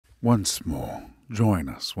Once more, join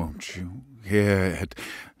us, won't you, here at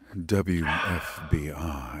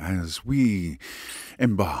WFBR as we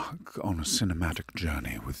embark on a cinematic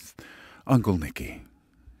journey with Uncle Nicky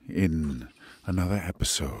in another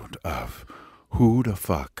episode of Who the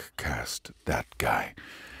Fuck Cast That Guy?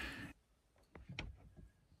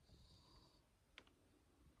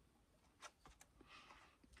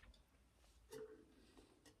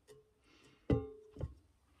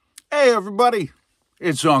 Hey everybody,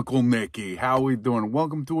 it's Uncle Nicky. How we doing?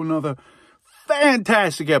 Welcome to another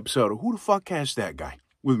fantastic episode of Who the Fuck Cast That Guy?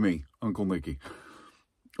 With me, Uncle Nicky.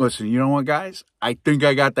 Listen, you know what, guys? I think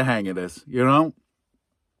I got the hang of this, you know?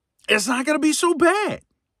 It's not going to be so bad,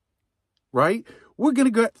 right? We're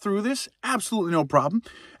going to get through this, absolutely no problem.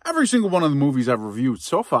 Every single one of the movies I've reviewed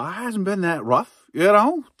so far hasn't been that rough, you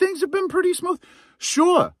know? Things have been pretty smooth.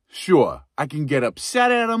 Sure, I can get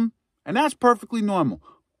upset at them, and that's perfectly normal.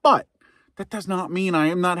 But that does not mean I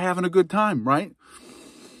am not having a good time, right?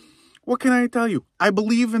 What can I tell you? I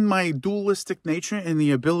believe in my dualistic nature and the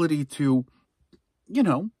ability to, you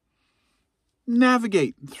know,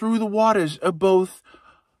 navigate through the waters of both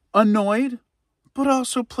annoyed, but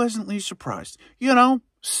also pleasantly surprised, you know?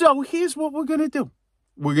 So here's what we're going to do.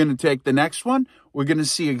 We're going to take the next one. We're going to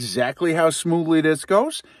see exactly how smoothly this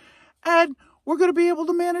goes. And we're going to be able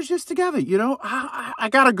to manage this together, you know? I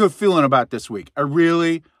got a good feeling about this week. I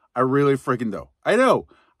really freaking do. I do.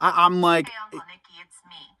 I'm like... Hey, Uncle Nicky, it's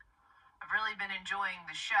me. I've really been enjoying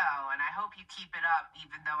the show, and I hope you keep it up,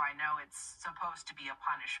 even though I know it's supposed to be a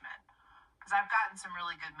punishment. Because I've gotten some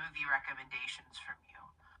really good movie recommendations from you.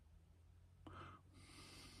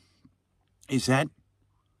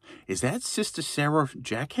 Is that Sister Sarah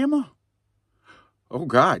Jackhammer? Oh,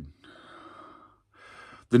 God.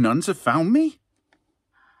 The nuns have found me?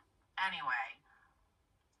 Anyway,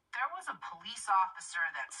 there was a police officer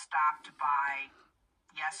that stopped by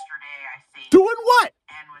yesterday, I think. Doing what?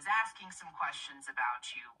 And was asking some questions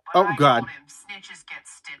about you. But Oh, God. I told him snitches get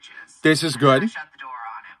stitches. This is good. And I shut the door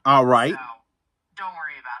on him. All right. So, don't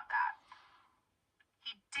worry about that.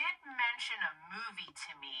 He did mention a movie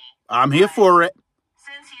to me. I'm here for it.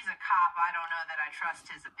 Since he's a cop, I don't know that I trust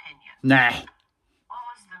his opinion. Nah. What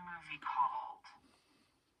was the movie called?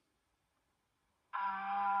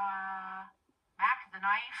 Mac the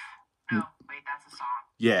Knife? No, wait, that's a song.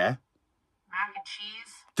 Yeah. Mac and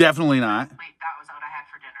Cheese? Definitely not. Wait, that was what I had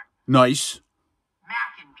for dinner. Nice.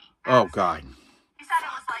 Mac and Me. Oh, God. He said it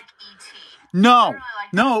was like E.T. No. I really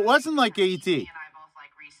liked No, that it wasn't like movie. E.T. And I both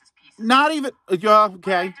like Reese's Pieces. Not even... Yeah, But I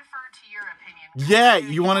okay. defer to your opinion. Yeah,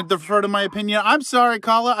 you want to defer to my opinion? I'm sorry,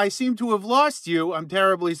 caller. I seem to have lost you. I'm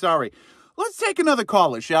terribly sorry. Let's take another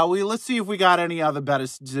caller, shall we? Let's see if we got any other better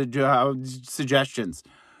suggestions.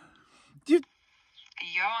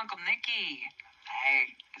 Yo, Uncle Nicky.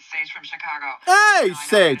 Hey, it's Sage from Chicago. Hey, So I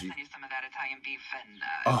Sage. know I'm gonna send you some of that Italian beef, and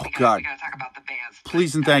Oh, we gotta talk about the bears.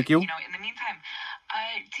 Please and thank you. You know, in the meantime,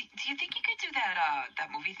 do you think you could do that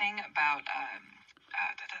movie thing about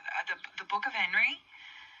the Book of Henry?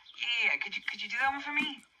 Yeah, could you do that one for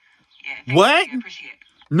me? Yeah. What? I appreciate it.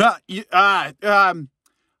 No,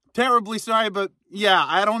 terribly sorry, but yeah,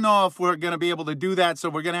 I don't know if we're going to be able to do that, so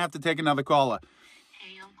we're going to have to take another caller.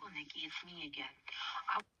 Hey, Uncle Nicky, it's me again.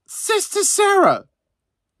 Sister Sarah!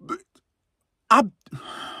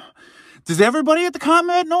 Does everybody at the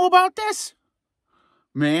comment know about this?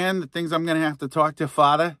 Man, the things I'm going to have to talk to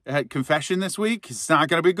Father at confession this week, it's not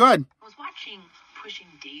going to be good. I was watching Pushing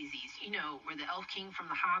Daisies, you know, where the Elf King from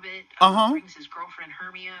The Hobbit brings his girlfriend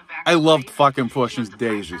Hermia back I to loved life. fucking You know, Pushing the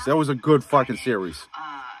Daisies. Flash That was a good fucking Friday. series.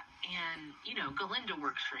 And, you know, Galinda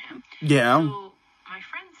works for him. Yeah. So, my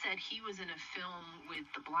friend said he was in a film with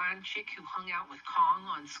the blonde chick who hung out with Kong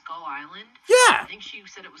on Skull Island. Yeah. I think she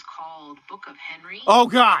said it was called Book of Henry. Oh,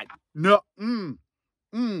 God. No.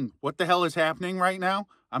 What the hell is happening right now?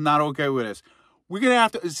 I'm not okay with this. We're going to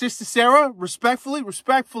have to... Sister Sarah, respectfully, my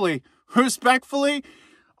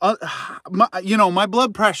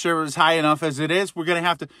blood pressure is high enough as it is. We're going to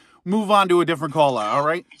have to move on to a different caller, all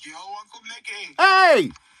right? Yo, Uncle Nicky.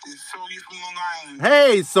 Hey! It's Sonya from Long Island.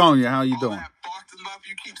 Hey, Sonya, how you All doing? that Boston love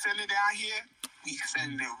you keep sending down here, we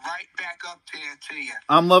send it right back up there to you.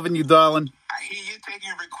 I'm loving you, darling. I hear you're taking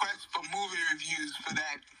requests for movie reviews for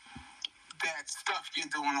that stuff you're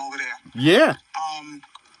doing over there. Yeah.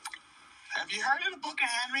 Have you heard of the Book of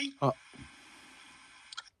Henry?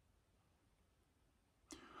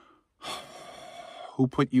 Who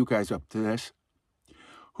put you guys up to this?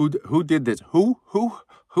 Who did this? Who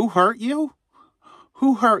hurt you?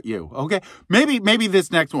 Who hurt you? Okay, maybe this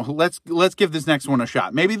next one. Let's give this next one a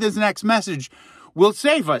shot. Maybe this next message will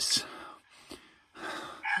save us.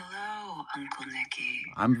 Hello, Uncle Nicky.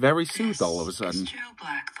 I'm very soothed all of a sudden. It's Joe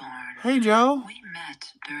Blackthorne. Hey, Joe. We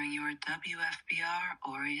met during your WFBR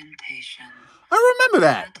orientation. I remember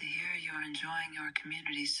that. Glad to hear you're enjoying your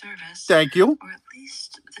community service. Thank you. Or at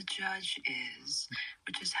least the judge is,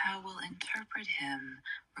 which is how we'll interpret him,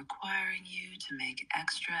 requiring you to make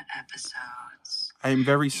extra episodes. I am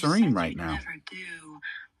very You serene said right you'd now. never do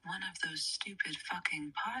one of those stupid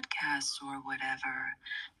fucking podcasts or whatever,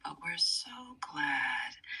 but we're so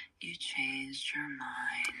glad you changed your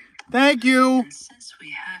mind. Thank you. And since we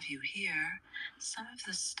have you here, some of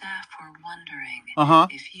the staff were wondering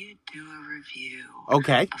if you'd do a review of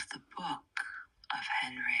the Book of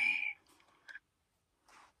Henry.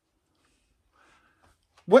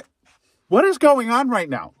 What is going on right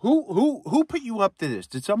now? Who put you up to this?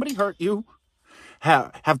 Did somebody hurt you?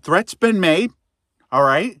 Have threats been made? All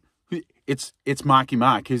right. It's Marky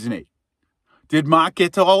Mark, isn't it? Did Mark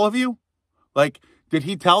get to all of you? Like, did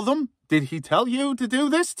he tell them? Did he tell you to do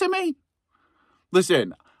this to me?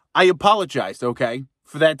 Listen, I apologized, okay,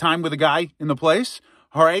 for that time with the guy in the place.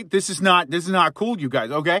 All right. This is not cool, you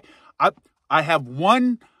guys. Okay. I have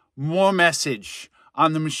one more message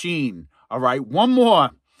on the machine. All right. One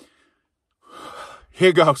more.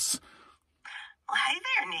 Here goes. Well, hey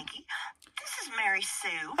there, Nikki. This is Mary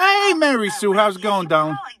Sue. Hey, Mary Sue. How's it going,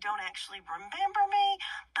 darling? You probably don't actually remember me,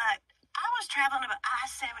 but I was traveling about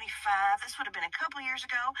I-75. This would have been a couple years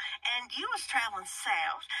ago, and you was traveling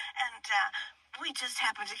south, and we just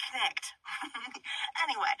happened to connect.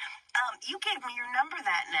 Anyway, you gave me your number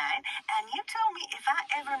that night, and you told me if I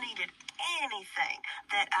ever needed anything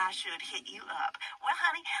that I should hit you up. Well,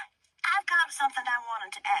 honey, I've got something I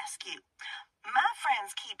wanted to ask you. My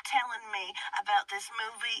friends keep telling me about this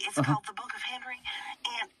movie. It's called The Book of Henry,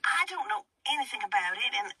 and I don't know anything about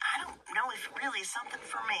it, and I don't know if it really is something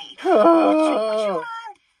for me. Would you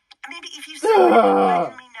mind, maybe if you said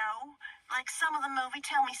letting me know, like some of the movie,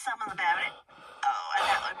 tell me something about it? Oh, and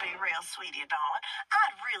that would be real sweet, you darling.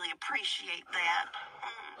 I'd really appreciate that.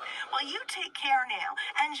 Well, you take care now,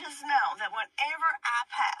 and just know that whenever I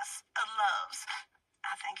pass a Love's,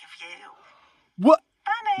 I think of you. What?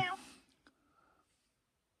 Bye now.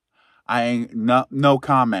 I ain't no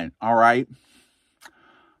comment, all right?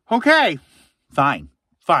 Okay, fine.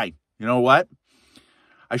 You know what?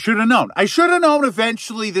 I should have known. I should have known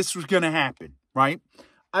eventually this was going to happen, right?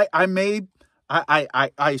 I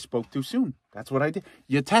spoke too soon. That's what I did.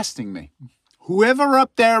 You're testing me. Whoever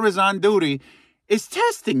up there is on duty is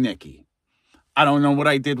testing Nikki. I don't know what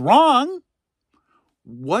I did wrong.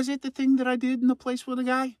 Was it the thing that I did in the place with the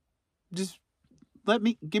guy? Just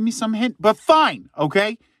give me some hint. But fine,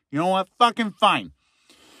 okay? You know what? Fucking fine.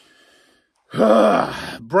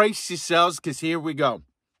 Brace yourselves, because here we go.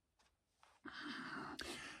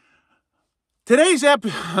 Today's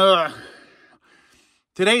episode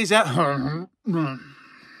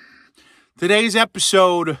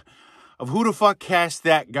of Who the Fuck Cast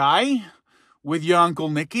That Guy with your Uncle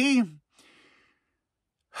Nicky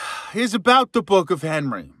is about the Book of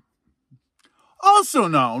Henry, also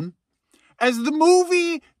known as the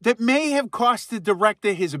movie that may have cost the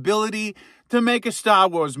director his ability to make a Star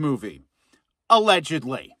Wars movie.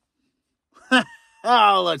 Allegedly.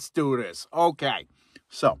 Oh, let's do this. Okay.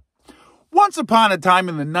 So, once upon a time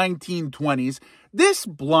in the 1920s, this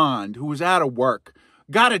blonde who was out of work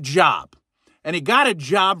got a job. And he got a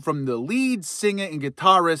job from the lead singer and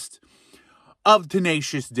guitarist of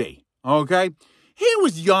Tenacious D. Okay? He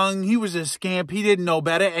was young, he was a scamp, he didn't know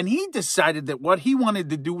better, and he decided that what he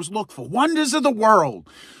wanted to do was look for wonders of the world.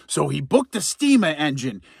 So he booked a steamer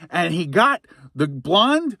engine, and he got the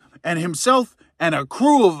blonde and himself and a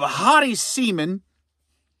crew of haughty seamen,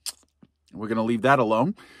 we're going to leave that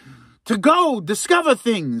alone, to go discover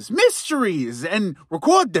things, mysteries, and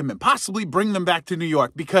record them and possibly bring them back to New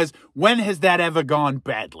York, because when has that ever gone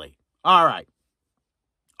badly? All right.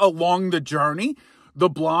 Along the journey, the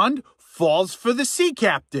blonde falls for the sea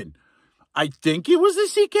captain. I think it was the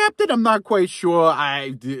sea captain. I'm not quite sure.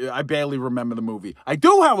 I barely remember the movie. I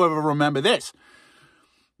do, however, remember this.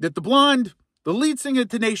 That the blonde, the lead singer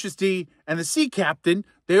Tenacious D, and the sea captain,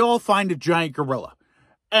 they all find a giant gorilla.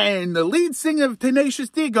 And the lead singer of Tenacious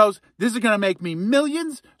D goes, this is going to make me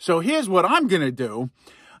millions, so here's what I'm going to do.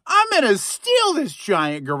 I'm going to steal this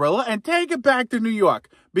giant gorilla and take it back to New York,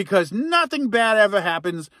 because nothing bad ever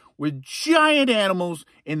happens with giant animals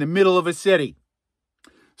in the middle of a city.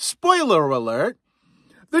 Spoiler alert,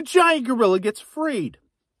 the giant gorilla gets freed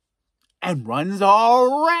and runs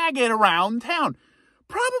all ragged around town,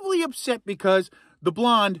 probably upset because the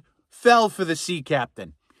blonde fell for the sea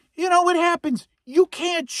captain. You know what happens? You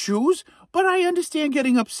can't choose, but I understand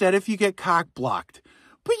getting upset if you get cock blocked.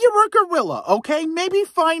 but you're a gorilla, okay? Maybe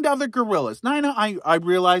find other gorillas. I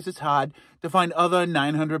realize it's hard to find other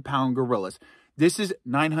 900-pound gorillas. This is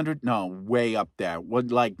 900, no, way up there. What,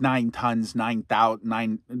 like 9 tons, 9,000,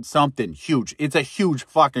 9, something huge. It's a huge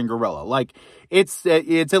fucking gorilla. Like, it's at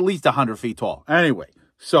least 100 feet tall. Anyway,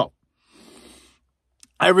 so,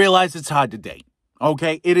 I realize it's hard to date,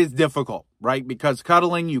 okay? It is difficult, right? Because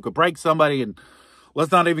cuddling, you could break somebody, and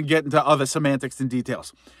let's not even get into other semantics and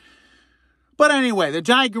details. But anyway, the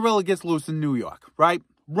giant gorilla gets loose in New York, right?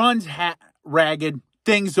 Runs ragged.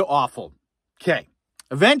 Things are awful. Okay.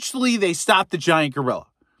 Eventually, they stop the giant gorilla.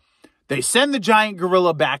 They send the giant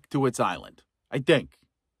gorilla back to its island, I think.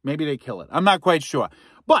 Maybe they kill it. I'm not quite sure.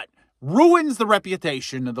 But ruins the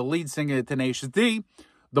reputation of the lead singer of Tenacious D.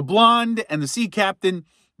 The blonde and the sea captain,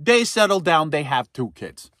 they settle down. They have 2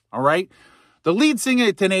 kids, all right? The lead singer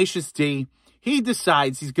of Tenacious D, he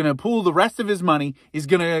decides he's going to pool the rest of his money. He's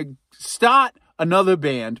going to start another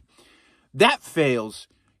band. That fails.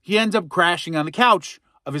 He ends up crashing on the couch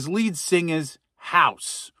of his lead singer's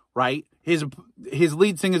house, right? His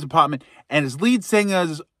lead singer's apartment, and his lead singer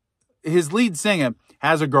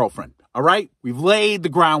has a girlfriend, all right? We've laid the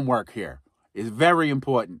groundwork here. It's very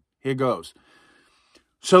important. Here goes.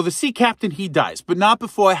 So the sea captain, he dies, but not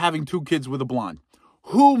before having 2 kids with a blonde,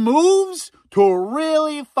 who moves to a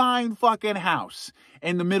really fine fucking house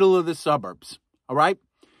in the middle of the suburbs, all right?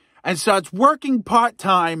 And starts working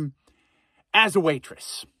part-time as a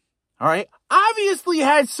waitress, all right? Obviously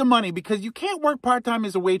has some money, because you can't work part-time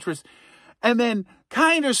as a waitress and then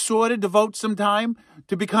kind of sort of devote some time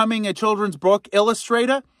to becoming a children's book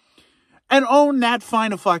illustrator and own that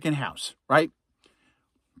fine a fucking house, right?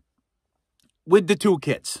 With the 2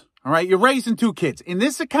 kids, all right? You're raising 2 kids. In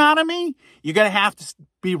this economy, you're going to have to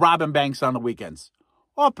be robbing banks on the weekends.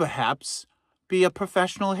 Or perhaps be a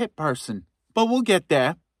professional hit person. But we'll get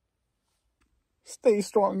there. Stay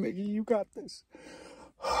strong, nigga. You got this.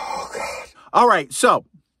 Oh, God. All right, so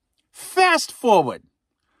fast forward.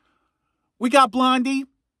 We got Blondie,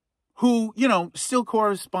 who, still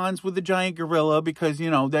corresponds with the giant gorilla because,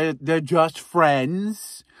 they're just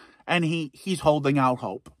friends. And he's holding out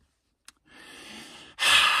hope.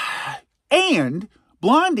 And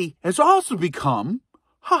Blondie has also become,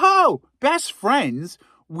 best friends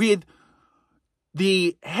with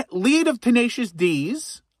the lead of Tenacious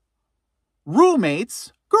D's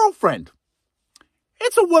roommate's girlfriend.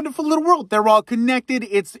 It's a wonderful little world. They're all connected.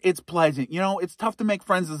 It's pleasant. It's tough to make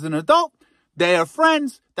friends as an adult. They are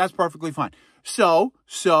friends. That's perfectly fine. So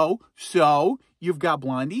you've got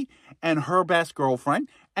Blondie and her best girlfriend,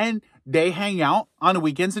 and they hang out on the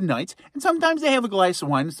weekends and nights, and sometimes they have a glass of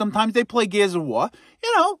wine, and sometimes they play Gears of War,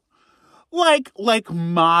 like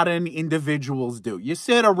modern individuals do. You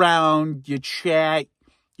sit around, you chat,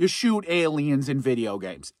 you shoot aliens in video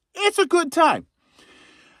games. It's a good time.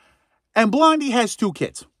 And Blondie has 2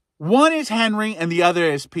 kids. One is Henry, and the other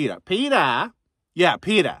is Peter. Peter. Yeah,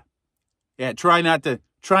 try not to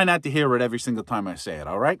hear it every single time I say it,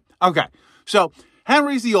 all right? Okay, so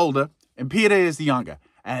Henry's the older, and Peter is the younger.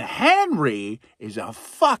 And Henry is a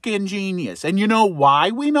fucking genius. And you know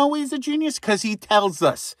why we know he's a genius? Because he tells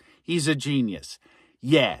us he's a genius.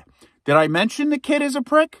 Yeah. Did I mention the kid is a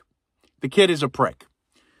prick? The kid is a prick.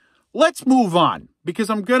 Let's move on,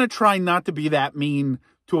 because I'm going to try not to be that mean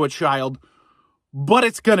to a child, but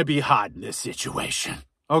it's going to be hard in this situation.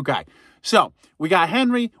 Okay. So we got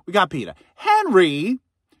Henry, we got Peter. Henry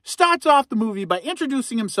starts off the movie by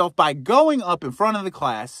introducing himself by going up in front of the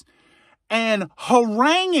class and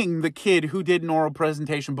haranguing the kid who did an oral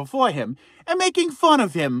presentation before him and making fun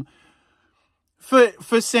of him for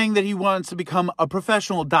saying that he wants to become a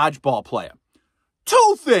professional dodgeball player.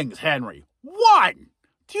 2 things, Henry. 1,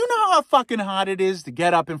 do you know how fucking hard it is to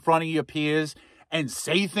get up in front of your peers and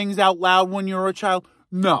say things out loud when you're a child?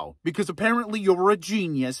 No, because apparently you're a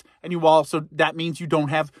genius, and that means you don't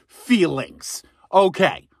have feelings.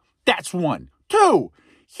 Okay, that's 1. 2,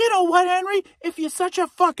 you know what, Henry? If you're such a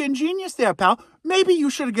fucking genius there, pal, maybe you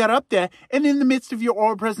should have got up there and in the midst of your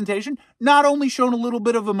oral presentation, not only shown a little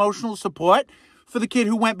bit of emotional support for the kid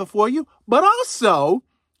who went before you, but also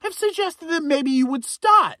have suggested that maybe you would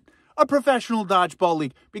start a professional dodgeball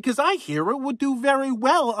league, because I hear it would do very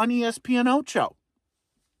well on ESPN Ocho.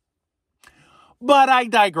 But I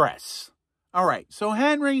digress. All right, so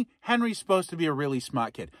Henry's supposed to be a really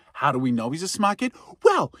smart kid. How do we know he's a smart kid?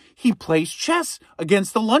 Well, he plays chess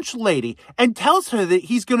against the lunch lady and tells her that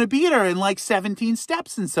he's going to beat her in like 17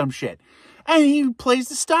 steps and some shit. And he plays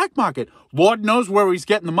the stock market. Lord knows where he's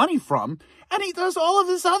getting the money from. And he does all of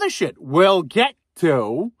this other shit. We'll get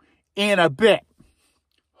to in a bit.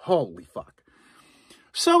 Holy fuck.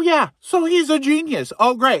 So he's a genius.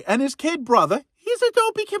 Oh, great. And his kid brother, He's a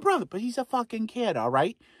dopey kid brother, but he's a fucking kid, all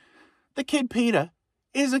right? The kid Peter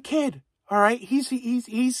is a kid, all right?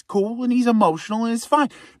 He's cool and he's emotional and it's fine.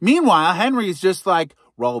 Meanwhile, Henry is just like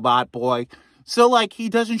robot boy. So, like, he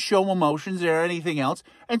doesn't show emotions or anything else.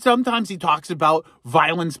 And sometimes he talks about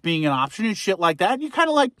violence being an option and shit like that. And you're kind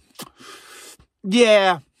of like,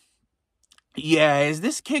 yeah, is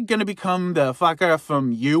this kid going to become the fucker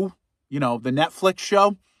from You? You know, the Netflix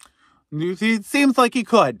show? It seems like he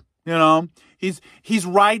could, you know. He's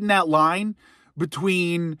riding that line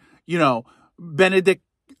between, you know, Benedict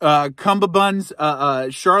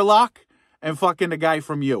Cumberbatch's Sherlock and fucking the guy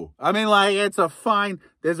from You. I mean, like,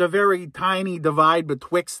 there's a very tiny divide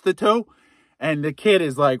betwixt the two, and the kid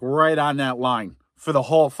is, like, right on that line for the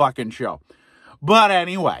whole fucking show. But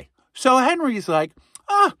anyway, so Henry's like,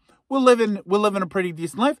 we're living a pretty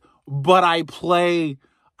decent life, but I play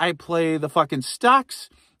the fucking stocks,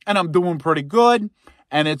 and I'm doing pretty good,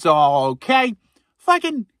 and it's all okay.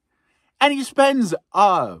 And he spends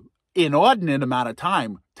inordinate amount of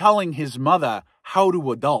time telling his mother how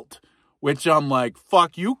to adult, which I'm like,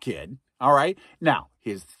 fuck you, kid. All right. Now,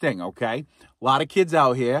 here's the thing, okay? A lot of kids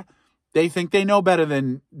out here, they think they know better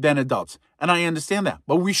than adults. And I understand that.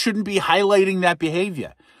 But we shouldn't be highlighting that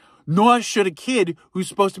behavior. Nor should a kid who's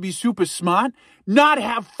supposed to be super smart not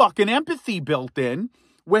have fucking empathy built in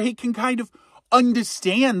where he can kind of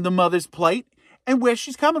understand the mother's plight and where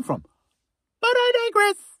she's coming from. But I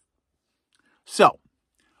digress. So,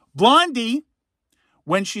 Blondie,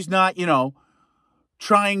 when she's not, you know,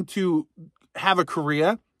 trying to have a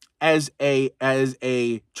career as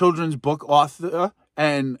a children's book author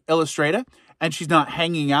and illustrator, and she's not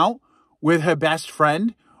hanging out with her best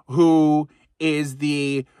friend, who is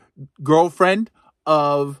the girlfriend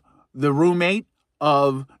of the roommate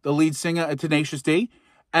of the lead singer of Tenacious D,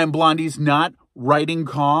 and Blondie's not writing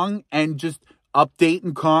Kong and just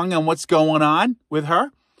updating Kong on what's going on with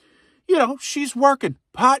her. You know, she's working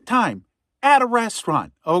part-time at a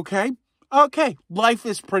restaurant, okay? Okay, life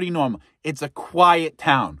is pretty normal. It's a quiet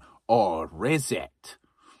town, or is it?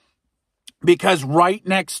 Because right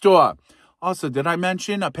next door, also, did I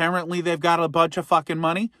mention apparently they've got a bunch of fucking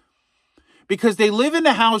money? Because they live in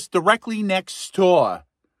the house directly next door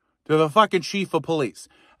to the fucking chief of police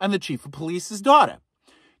and the chief of police's daughter.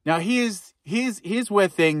 Now, here's where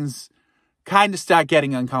things kind of start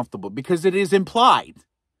getting uncomfortable, because it is implied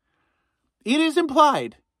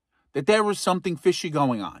that there was something fishy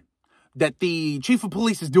going on, that the chief of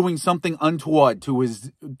police is doing something untoward to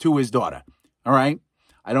his daughter. All right?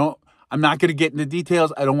 I'm not going to get into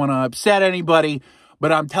details. I don't want to upset anybody,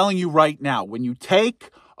 but I'm telling you right now, when you take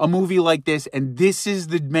a movie like this and this is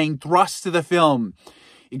the main thrust of the film,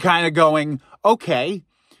 you're kind of going, okay,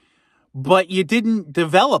 but you didn't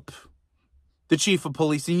develop the chief of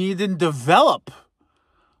police and you didn't develop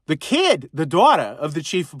the kid, the daughter of the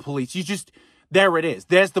chief of police. There it is.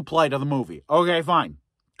 There's the plight of the movie. Okay, fine.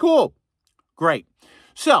 Cool. Great.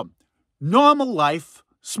 So, normal life,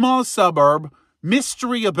 small suburb,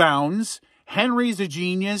 mystery abounds. Henry's a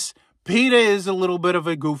genius. Peter is a little bit of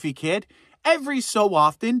a goofy kid. Every so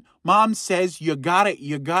often, mom says you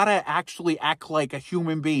gotta actually act like a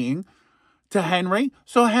human being to Henry.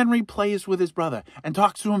 So Henry plays with his brother and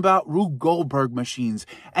talks to him about Rube Goldberg machines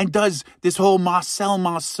and does this whole Marcel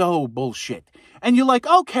Marceau bullshit. And you're like,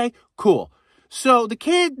 okay, cool. So the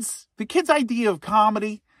kid's idea of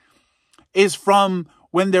comedy is from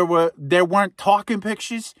when there weren't talking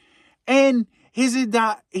pictures, and his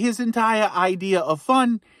entire idea of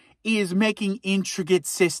fun is making intricate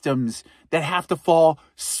systems that have to fall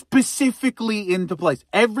specifically into place.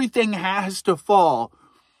 Everything has to fall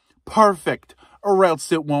perfect, or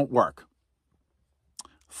else it won't work.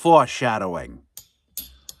 Foreshadowing.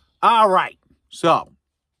 All right, so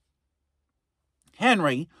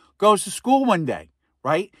Henry goes to school one day,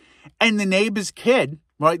 right? And the neighbor's kid,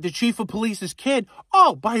 right, the chief of police's kid,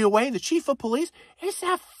 oh, by the way, the chief of police is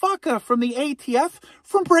that fucker from the ATF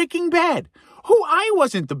from Breaking Bad, who I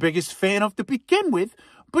wasn't the biggest fan of to begin with,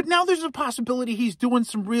 but now there's a possibility he's doing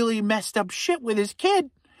some really messed up shit with his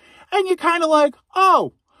kid. And you're kind of like,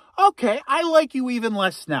 oh, okay, I like you even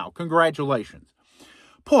less now. Congratulations.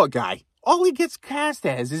 Poor guy. All he gets cast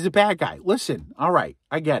as is a bad guy. Listen, all right,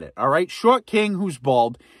 I get it, all right? Short king who's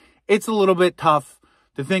bald. It's a little bit tough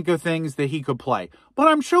to think of things that he could play, but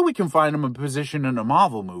I'm sure we can find him a position in a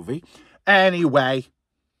Marvel movie. Anyway,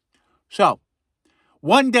 so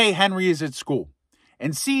one day Henry is at school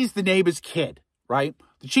and sees the neighbor's kid, right?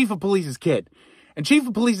 The chief of police's kid. And chief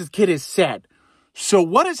of police's kid is sad. So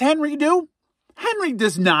what does Henry do? Henry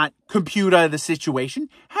does not compute out of the situation.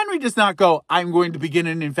 Henry does not go, I'm going to begin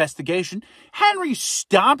an investigation. Henry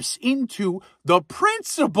stomps into the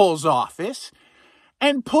principal's office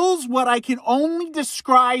and pulls what I can only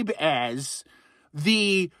describe as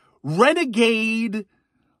the renegade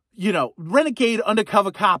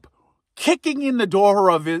undercover cop kicking in the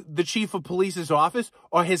door of the chief of police's office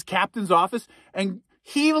or his captain's office. And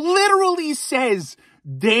he literally says,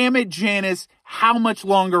 damn it, Janice, how much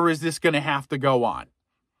longer is this going to have to go on?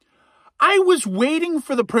 I was waiting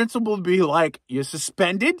for the principal to be like, you're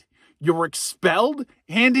suspended, you're expelled,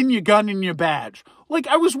 hand in your gun and your badge. Like,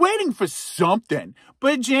 I was waiting for something.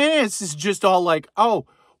 But Janice is just all like, oh,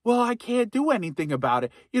 well, I can't do anything about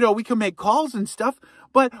it. We can make calls and stuff.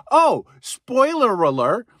 But, oh, spoiler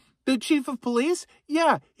alert, the chief of police,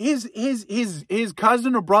 yeah, his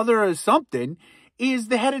cousin or brother or something is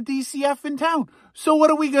the head of DCF in town. So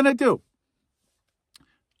what are we going to do?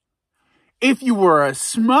 If you were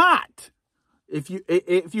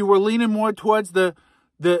if you were leaning more towards the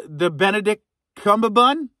Benedict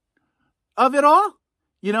Cumberbund of it all,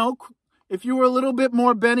 if you were a little bit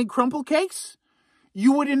more Benny Crumple Cakes,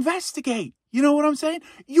 you would investigate. You know what I'm saying?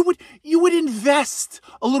 You would invest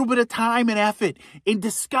a little bit of time and effort in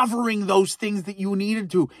discovering those things that you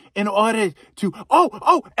needed to in order to,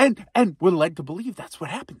 and we're led to believe that's what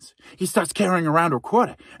happens. He starts carrying around a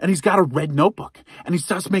recorder, and he's got a red notebook, and he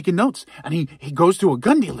starts making notes, and he goes to a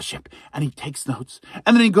gun dealership, and he takes notes,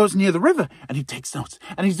 and then he goes near the river, and he takes notes,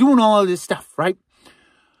 and he's doing all of this stuff, right?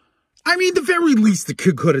 I mean, the very least the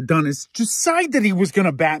kid could have done is decide that he was going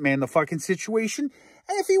to Batman the fucking situation.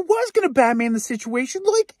 And if he was going to Batman the situation,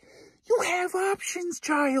 like, you have options,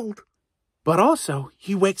 child. But also,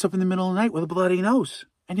 he wakes up in the middle of the night with a bloody nose.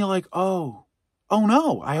 And you're like, oh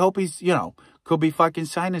no, I hope he's, could be fucking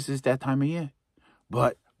sinuses that time of year.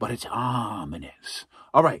 But it's ominous.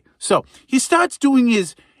 All right, so he starts doing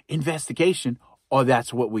his investigation, or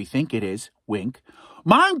that's what we think it is, wink.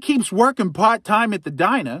 Mom keeps working part-time at the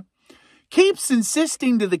diner, keeps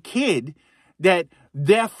insisting to the kid that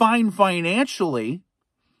they're fine financially,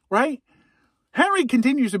 right? Henry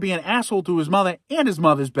continues to be an asshole to his mother and his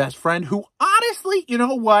mother's best friend, who honestly, you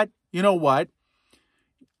know what?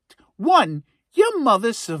 One, your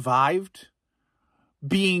mother survived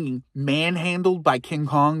being manhandled by King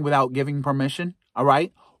Kong without giving permission, all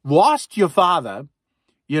right? Lost your father,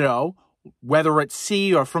 whether at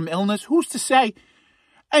sea or from illness, who's to say?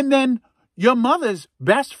 And then your mother's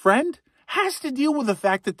best friend has to deal with the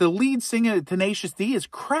fact that the lead singer of Tenacious D is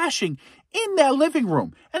crashing in their living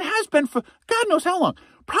room and has been for God knows how long.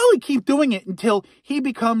 Probably keep doing it until he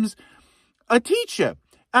becomes a teacher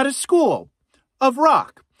at a school of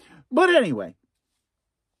rock. But anyway,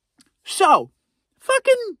 so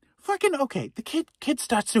fucking okay.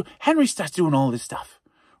 The Henry starts doing all this stuff,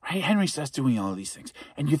 right? Henry starts doing all of these things,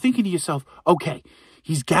 and you're thinking to yourself, okay,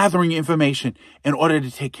 he's gathering information in order to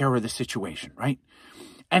take care of the situation, right?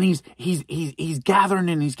 And he's gathering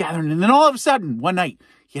and he's gathering. And then all of a sudden, one night,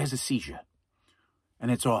 he has a seizure. And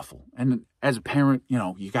it's awful. And as a parent,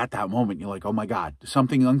 you got that moment. You're like, oh my God,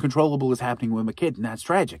 something uncontrollable is happening with my kid. And that's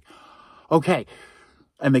tragic. Okay.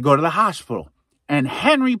 And they go to the hospital. And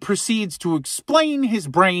Henry proceeds to explain his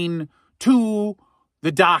brain to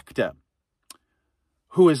the doctor,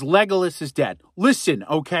 who is Legolas is dead. Listen,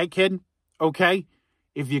 okay, kid? Okay?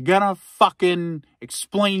 If you're gonna fucking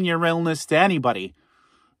explain your illness to anybody,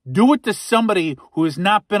 do it to somebody who has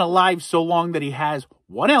not been alive so long that he has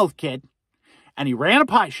one health kit, and he ran a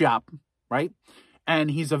pie shop, right? And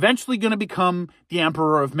he's eventually going to become the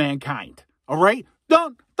emperor of mankind, all right?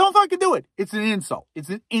 Don't fucking do it. It's an insult. It's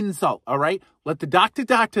an insult, all right? Let the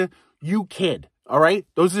doctor, you kid, all right?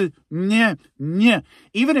 Those are, Even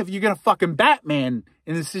if you're going to fucking Batman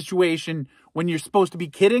in a situation when you're supposed to be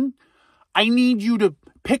kidding, I need you to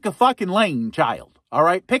pick a fucking lane, child, all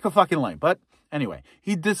right? Pick a fucking lane, but... Anyway,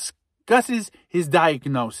 he discusses his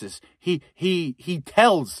diagnosis. He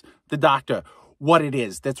tells the doctor what it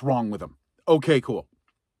is that's wrong with him. Okay, cool.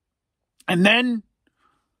 And then,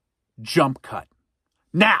 jump cut.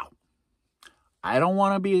 Now, I don't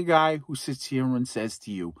want to be a guy who sits here and says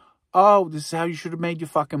to you, oh, this is how you should have made your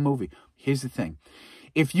fucking movie. Here's the thing.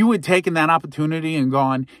 If you had taken that opportunity and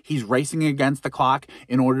gone, he's racing against the clock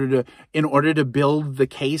in order to build the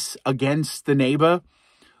case against the neighbor,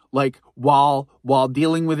 like, while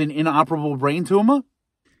dealing with an inoperable brain tumor?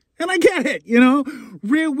 And I get it,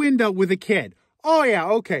 Rear Window with a kid. Oh, yeah,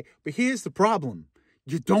 okay. But here's the problem.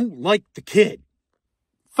 You don't like the kid.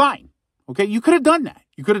 Fine. Okay, you could have done that.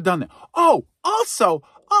 Oh, also,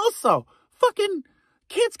 fucking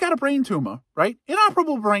kid's got a brain tumor, right?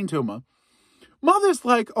 Inoperable brain tumor. Mother's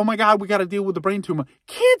like, oh, my God, we got to deal with the brain tumor.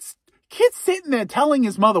 Kid's sitting there telling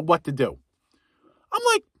his mother what to do. I'm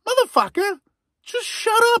like, motherfucker. Just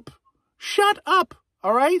shut up,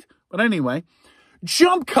 all right? But anyway,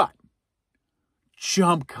 jump cut.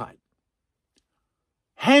 jump cut.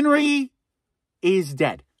 Henry is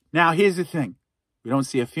dead. Now, here's the thing. We don't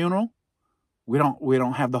see a funeral. We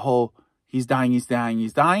don't have the whole he's dying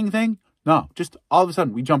thing. No, just all of a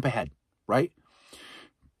sudden we jump ahead, right?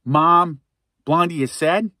 Mom, Blondie is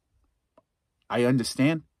sad. I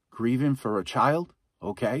understand. Grieving for a child.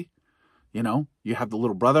 Okay. You know, you have the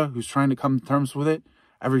little brother who's trying to come to terms with it.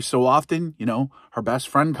 Every so often, you know, her best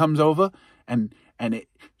friend comes over and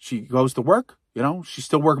she goes to work. You know, she's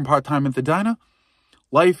still working part-time at the diner.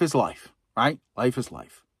 Life is life, right? Life is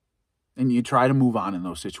life. And you try to move on in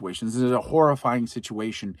those situations. This is a horrifying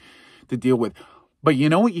situation to deal with. But you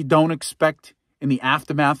know what you don't expect in the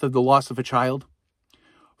aftermath of the loss of a child?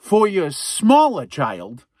 For your smaller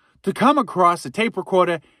child to come across a tape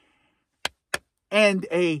recorder and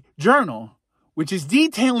a journal which is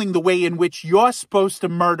detailing the way in which you're supposed to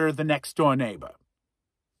murder the next door neighbor.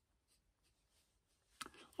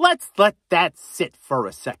 Let's let that sit for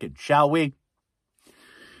a second, shall we?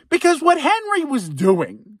 Because what Henry was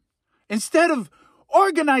doing, instead of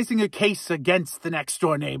organizing a case against the next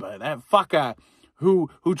door neighbor, that fucker who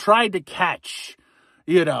tried to catch,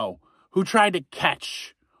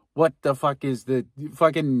 what the fuck is the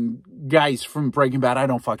fucking guys from Breaking Bad? I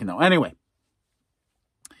don't fucking know. Anyway,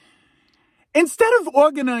 instead of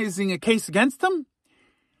organizing a case against him,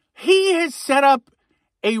 he has set up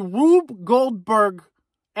a Rube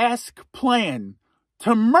Goldberg-esque plan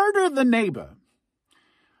to murder the neighbor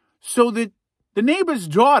so that the neighbor's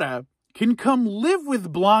daughter can come live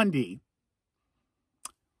with Blondie,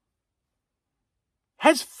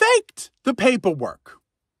 has faked the paperwork.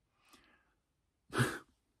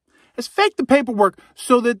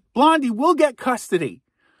 So that Blondie will get custody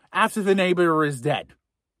after the neighbor is dead.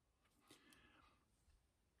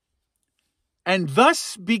 And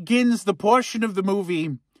thus begins the portion of the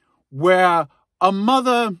movie where a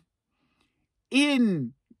mother,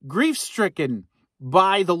 in grief-stricken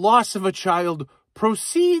by the loss of a child,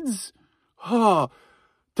 proceeds to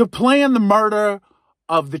plan the murder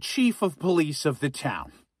of the chief of police of the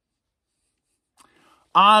town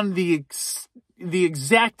on the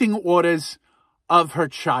exacting orders of her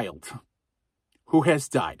child who has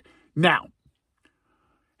died. Now,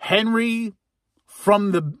 Henry,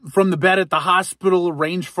 from the bed at the hospital,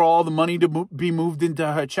 arranged for all the money to be moved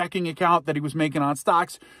into her checking account that he was making on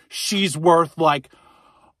stocks. She's worth like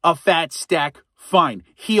a fat stack. Fine.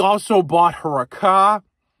 He also bought her a car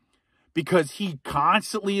because he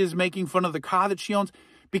constantly is making fun of the car that she owns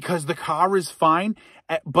because the car is fine.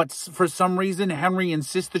 But for some reason, Henry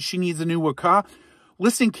insists that she needs a newer car.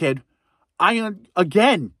 Listen, kid,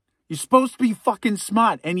 again, you're supposed to be fucking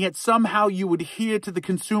smart, and yet somehow you adhere to the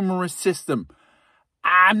consumerist system.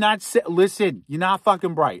 Listen, you're not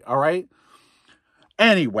fucking bright, all right?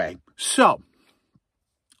 Anyway, so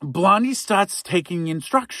Blondie starts taking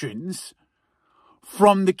instructions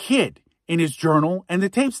from the kid in his journal and the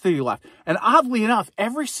tapes that he left. And oddly enough,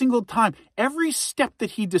 every single time, every step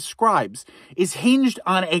that he describes is hinged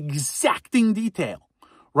on exacting detail,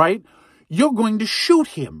 right? You're going to shoot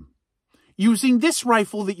him using this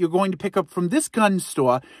rifle that you're going to pick up from this gun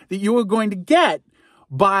store that you are going to get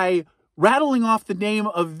by rattling off the name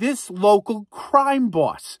of this local crime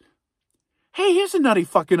boss. Hey, here's a nutty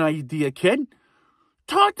fucking idea, kid.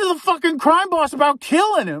 Talk to the fucking crime boss about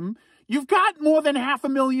killing him. You've got more than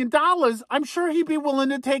 $500,000. I'm sure he'd be willing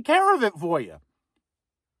to take care of it for you.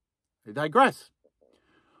 I digress.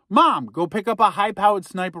 Mom, go pick up a high-powered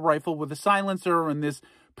sniper rifle with a silencer and this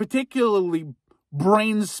particularly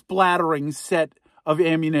brain-splattering set of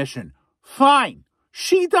ammunition. Fine.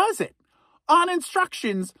 She does it on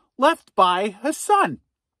instructions left by her son.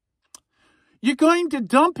 You're going to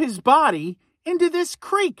dump his body into this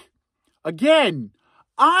creek. Again,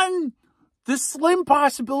 on the slim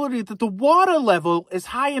possibility that the water level is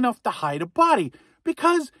high enough to hide a body.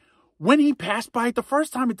 Because when he passed by it the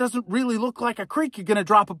first time, it doesn't really look like a creek you're going to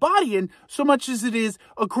drop a body in so much as it is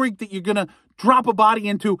a creek that you're going to drop a body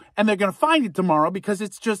into and they're going to find it tomorrow because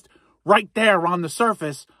it's just right there on the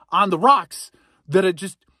surface, on the rocks that are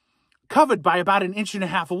just covered by about 1.5 inches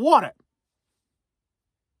of water.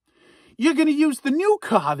 You're going to use the new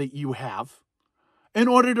car that you have in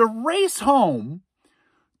order to race home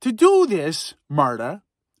to do this murder,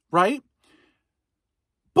 right?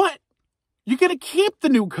 But you're going to keep the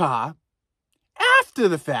new car after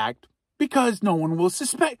the fact because no one will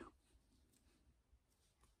suspect.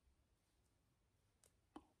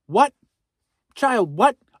 What? Child,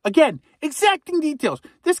 what? Again, exacting details.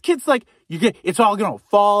 This kid's like, it's all going to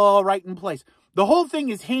fall right in place. The whole thing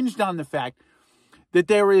is hinged on the fact that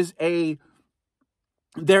there is a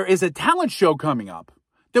talent show coming up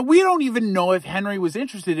that we don't even know if Henry was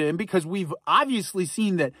interested in, because we've obviously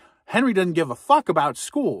seen that Henry doesn't give a fuck about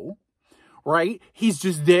school, right? He's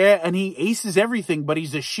just there and he aces everything, but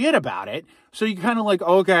he's a shit about it. So you kind of like,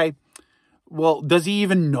 okay, well, does he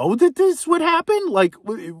even know that this would happen? Like,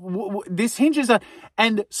 this hinges on,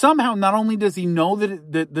 and somehow not only does he know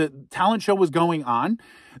that the talent show was going on,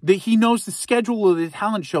 that he knows the schedule of the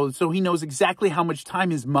talent show, so he knows exactly how much time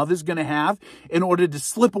his mother's going to have in order to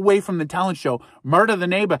slip away from the talent show, murder the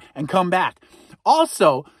neighbor, and come back.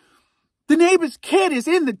 Also, the neighbor's kid is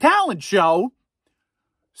in the talent show,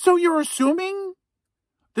 so you're assuming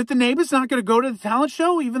that the neighbor's not going to go to the talent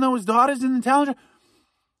show, even though his daughter's in the talent show?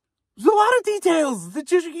 There's a lot of details that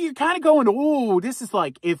you're kind of going, oh, this is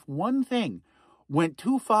like, if one thing went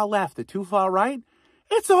too far left or too far right,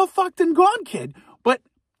 it's all fucked and gone, kid.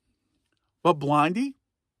 But Blondie,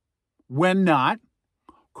 when not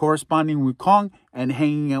corresponding with Kong and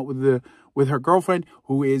hanging out with her girlfriend,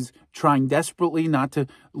 who is trying desperately not to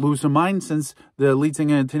lose her mind since the lead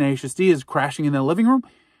singer of Tenacious D is crashing in their living room,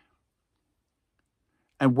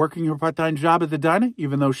 and working her part-time job at the diner,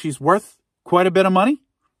 even though she's worth quite a bit of money,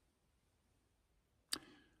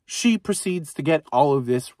 she proceeds to get all of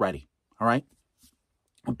this ready, all right?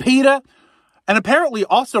 Peter, and apparently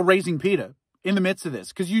also raising Peter in the midst of this,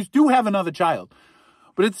 because you do have another child.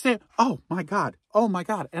 But it's oh my God,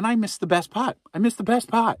 and I missed the best part.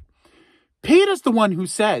 Peter's the one who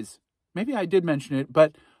says, maybe I did mention it,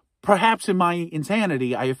 but perhaps in my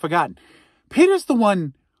insanity I have forgotten. Peter's the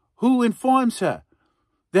one who informs her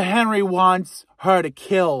that Henry wants her to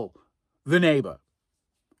kill the neighbor.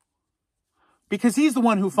 Because he's the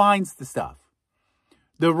one who finds the stuff.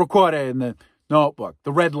 The recorder in the notebook,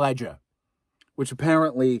 the red ledger, which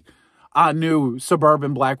apparently our new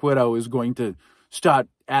suburban Black Widow is going to start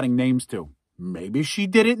adding names to. Maybe she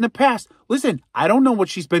did it in the past. Listen, I don't know what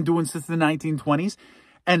she's been doing since the 1920s.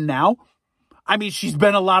 And now, I mean, she's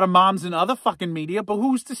been a lot of moms in other fucking media, but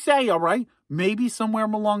who's to say, all right? Maybe somewhere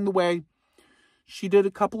along the way, she did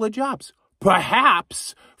a couple of jobs.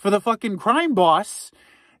 Perhaps for the fucking crime boss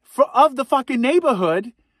of the fucking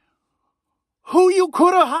neighborhood, who you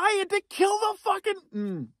could have hired to kill the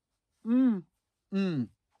fucking...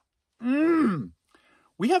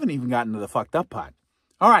 We haven't even gotten to the fucked up part.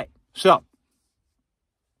 All right, so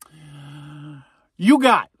you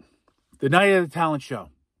got the night of the talent show,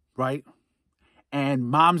 right? And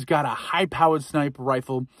mom's got a high-powered sniper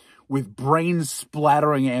rifle with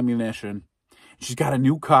brain-splattering ammunition. She's got a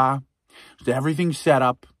new car. Everything's set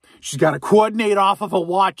up. She's got to coordinate off of a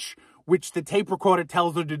watch, which the tape recorder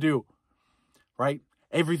tells her to do, right?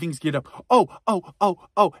 Everything's get up. Oh,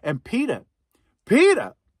 and Peter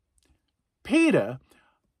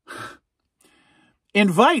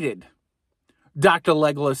invited Dr.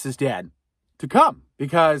 Legolas's dad to come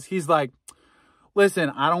because he's like,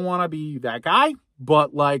 listen, I don't want to be that guy,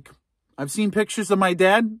 but like, I've seen pictures of my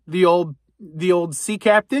dad, the old sea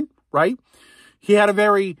captain, right? He had a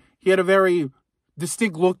very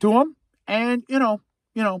distinct look to him, and you know,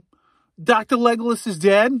 Dr. Legolas's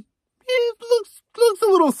dad, he looks a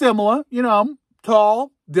little similar,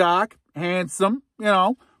 tall, dark, handsome,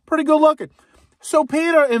 pretty good looking. So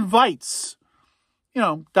Peter invites,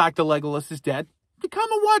 Dr. Legolas's dad to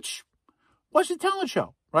come and watch the talent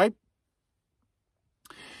show, right?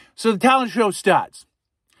 So the talent show starts,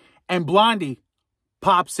 and Blondie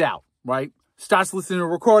pops out, right? Starts listening to a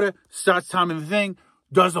recorder, starts timing the thing,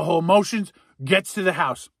 does the whole motions, gets to the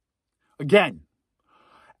house again.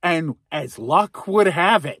 And as luck would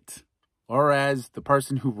have it, or as the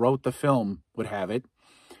person who wrote the film would have it,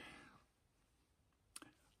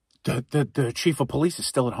 the chief of police is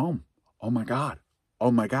still at home. Oh my God,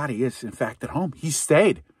 he is in fact at home. He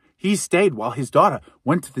stayed while his daughter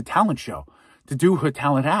went to the talent show to do her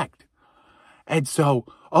talent act. And so,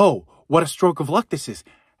 what a stroke of luck this is.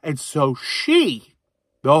 And so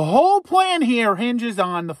the whole plan here hinges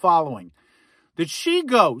on the following: that she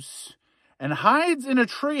goes and hides in a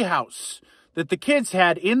treehouse that the kids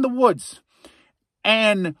had in the woods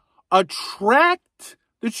and attract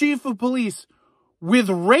the chief of police with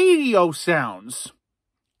radio sounds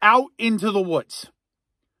out into the woods.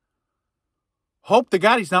 Hope to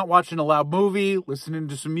God he's not watching a loud movie, listening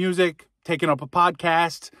to some music, taking up a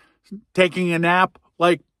podcast, taking a nap.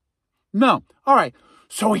 Like, no. All right.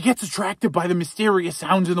 So he gets attracted by the mysterious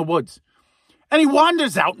sounds in the woods. And he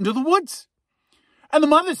wanders out into the woods. And the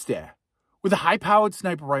mother's there with a high-powered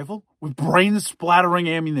sniper rifle, with brain-splattering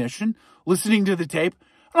ammunition, listening to the tape,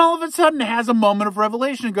 and all of a sudden has a moment of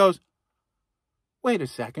revelation and goes, wait a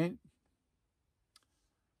second.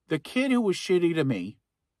 The kid who was shitty to me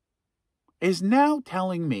is now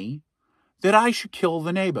telling me that I should kill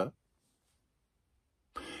the neighbor.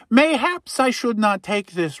 Mayhaps I should not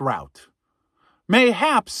take this route.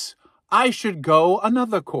 Mayhaps I should go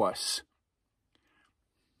another course.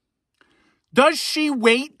 Does she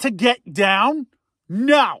wait to get down?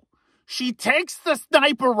 No. She takes the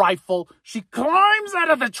sniper rifle, she climbs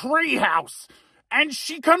out of the treehouse, and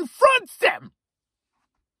she confronts them.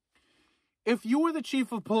 If you were the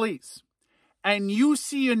chief of police and you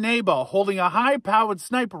see your neighbor holding a high-powered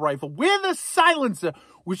sniper rifle with a silencer,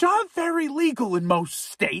 which aren't very legal in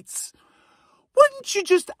most states, wouldn't you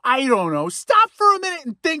just, I don't know, stop for a minute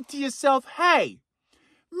and think to yourself, hey,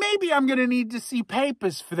 maybe I'm going to need to see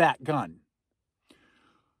papers for that gun?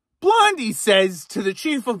 Blondie says to the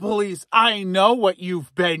chief of police, I know what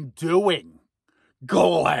you've been doing,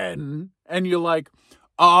 Glenn. And you're like,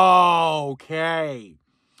 oh, okay.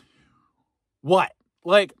 What?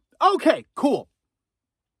 Like, okay, cool.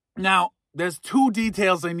 Now, there's 2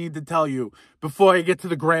 details I need to tell you before I get to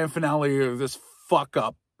the grand finale of this fuck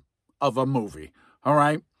up of a movie. All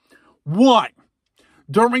right? 1,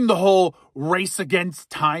 during the whole race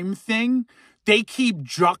against time thing, they keep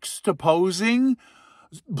juxtaposing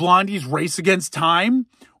Blondie's race against time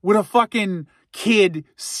with a fucking kid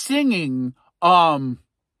singing, what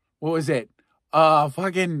was it?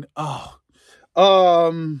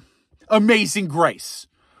 Amazing Grace,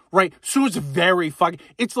 right? So it's very fucking,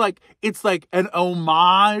 it's like an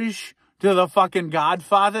homage to the fucking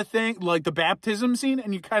Godfather thing, like the baptism scene,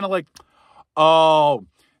 and you're kind of like, oh,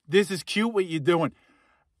 this is cute what you're doing.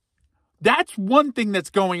 That's one thing that's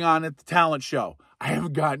going on at the talent show. I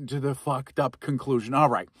haven't gotten to the fucked up conclusion. All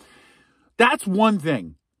right. That's one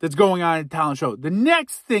thing that's going on at the talent show. The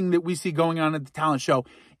next thing that we see going on at the talent show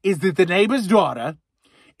is that the neighbor's daughter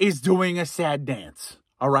is doing a sad dance.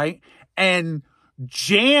 All right. And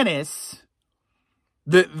Janice,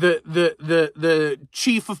 the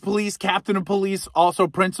chief of police, captain of police, also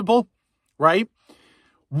principal, right,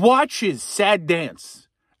 watches sad dance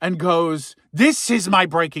and goes, this is my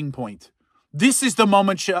breaking point. This is the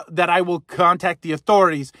moment that I will contact the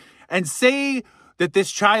authorities and say that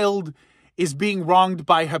this child is being wronged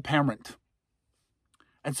by her parent.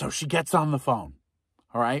 And so she gets on the phone.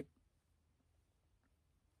 All right.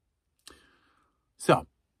 So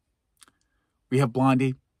we have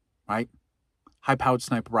Blondie, right? High-powered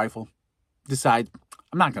sniper rifle. Decides,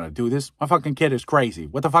 I'm not going to do this. My fucking kid is crazy.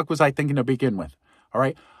 What the fuck was I thinking to begin with? All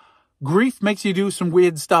right. Grief makes you do some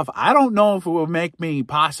weird stuff. I don't know if it will make me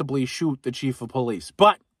possibly shoot the chief of police,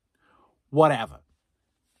 but whatever.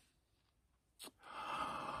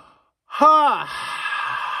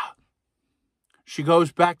 She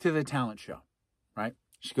goes back to the talent show, right?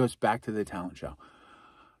 She goes back to the talent show.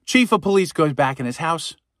 Chief of police goes back in his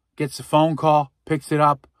house, gets a phone call, picks it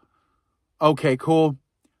up. Okay, cool.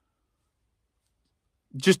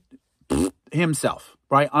 Just himself,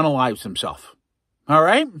 right? Unalives himself. All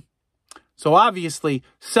right? So obviously,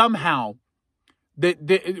 somehow,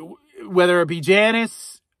 whether it be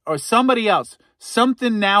Janice or somebody else,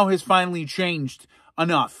 something now has finally changed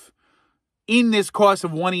enough in this course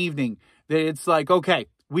of one evening that it's like, okay,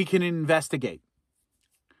 we can investigate.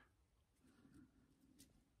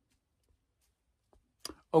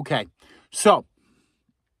 Okay, so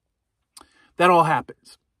that all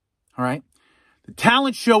happens, all right? The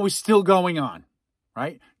talent show is still going on,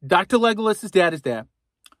 right? Dr. Legolas's dad is there.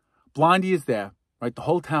 Blondie is there, right? The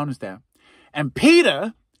whole town is there. And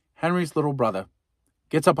Peter, Henry's little brother,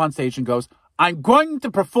 gets up on stage and goes, I'm going to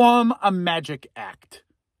perform a magic act.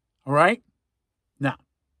 All right? Now,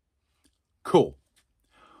 cool.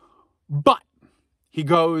 But he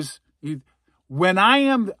goes, when I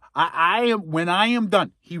am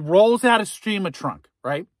done, he rolls out a streamer trunk,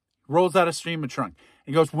 right? Rolls out a streamer trunk.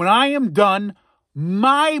 He goes, when I am done,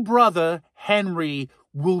 my brother Henry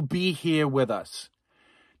will be here with us.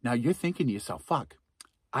 Now, you're thinking to yourself, fuck,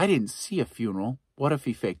 I didn't see a funeral. What if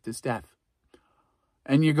he faked his death?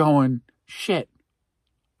 And you're going, shit,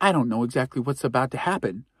 I don't know exactly what's about to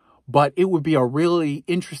happen, but it would be a really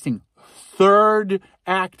interesting third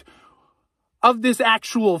act of this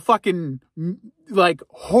actual fucking, like,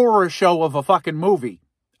 horror show of a fucking movie.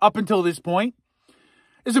 Up until this point,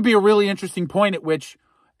 this would be a really interesting point at which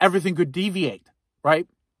everything could deviate, right?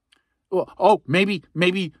 Oh, maybe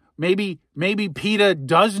Peter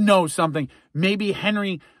does know something. Maybe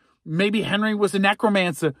Henry was a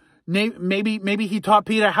necromancer. Maybe he taught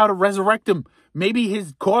Peter how to resurrect him. Maybe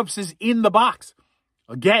his corpse is in the box.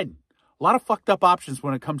 Again, a lot of fucked up options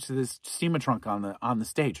when it comes to this steamer trunk on the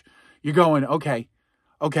stage. You're going, okay.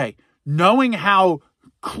 Knowing how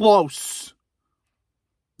close,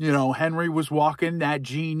 Henry was walking that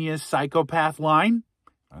genius psychopath line.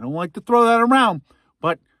 I don't like to throw that around,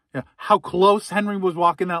 but how close Henry was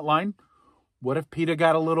walking that line. What if Peter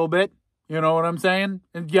got a little bit? You know what I'm saying?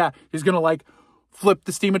 And yeah, he's going to like flip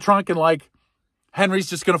the steamer trunk and like Henry's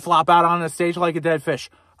just going to flop out on the stage like a dead fish.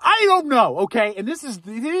 I don't know, okay? And this is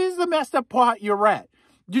the messed up part you're at.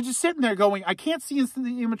 You're just sitting there going, I can't see in the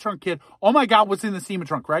steamer trunk, kid. Oh my God, what's in the steamer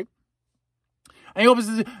trunk, right? And he opens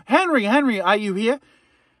and says, Henry, are you here?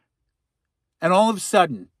 And all of a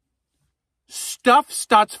sudden, stuff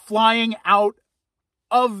starts flying out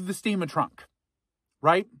of the steamer trunk,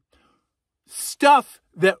 right? Stuff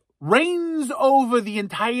that reigns over the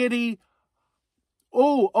entirety.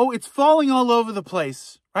 Oh, it's falling all over the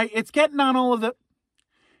place, right? It's getting on all of the,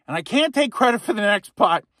 and I can't take credit for the next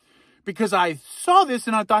part because I saw this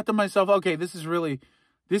and I thought to myself, okay, this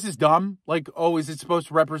is dumb. Like, oh, is it supposed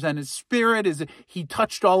to represent his spirit? Is it, he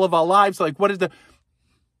touched all of our lives? Like, what is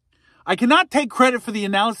I cannot take credit for the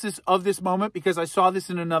analysis of this moment because I saw this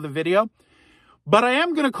in another video, but I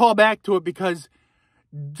am going to call back to it because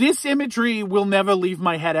this imagery will never leave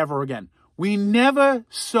my head ever again. We never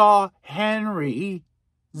saw Henry's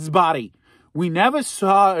body. We never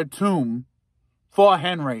saw a tomb for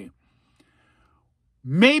Henry.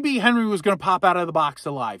 Maybe Henry was going to pop out of the box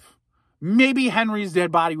alive. Maybe Henry's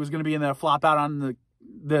dead body was going to be in there, flop out on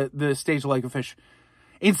the stage like a fish.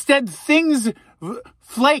 Instead,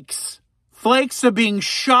 flakes are being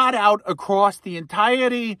shot out across the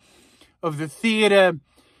entirety of the theater.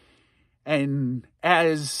 And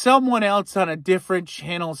as someone else on a different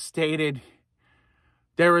channel stated,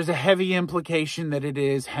 there is a heavy implication that it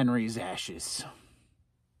is Henry's ashes.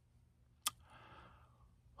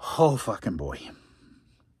 Oh, fucking boy.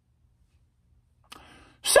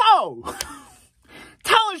 So,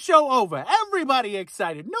 teleshow over. Everybody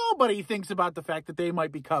excited. Nobody thinks about the fact that they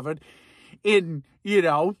might be covered in,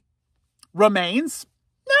 remains.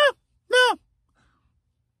 No.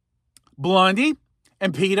 Blondie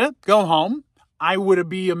and Peter go home. I would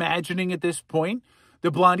be imagining at this point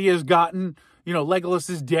that Blondie has gotten,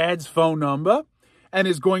 Legolas's dad's phone number and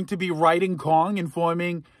is going to be writing Kong,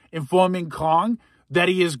 informing Kong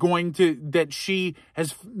that she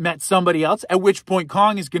has met somebody else, at which point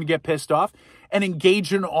Kong is going to get pissed off and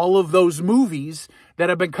engage in all of those movies that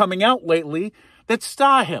have been coming out lately that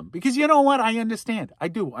star him. Because you know what? I understand. I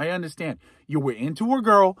do. I understand. You were into a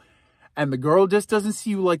girl and the girl just doesn't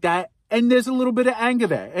see you like that. And there's a little bit of anger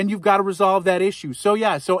there, and you've got to resolve that issue. So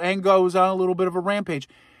anger goes on a little bit of a rampage.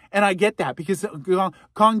 And I get that because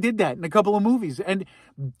Kong did that in a couple of movies. And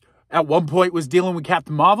at one point was dealing with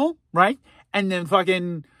Captain Marvel, right? And then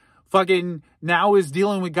fucking now is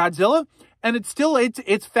dealing with Godzilla. And it's still,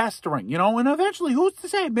 it's festering, and eventually, who's to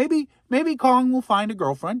say? Maybe Kong will find a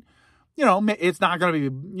girlfriend. It's not going to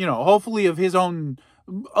be, hopefully of his own,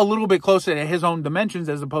 a little bit closer to his own dimensions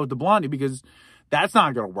as opposed to Blondie, because that's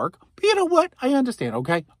not going to work. But you know what? I understand,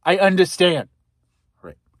 okay? I understand.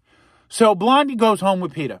 Right. So Blondie goes home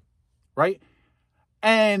with Peter, right?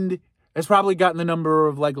 And has probably gotten the number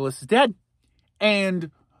of Legolas is dead.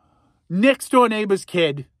 And next door neighbor's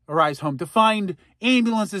kid arrives home to find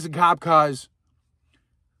ambulances and cop cars.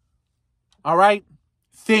 All right?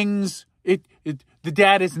 The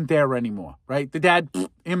dad isn't there anymore, right? The dad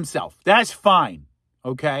himself. That's fine.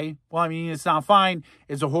 Okay? Well, I mean, it's not fine.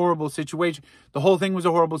 It's a horrible situation. The whole thing was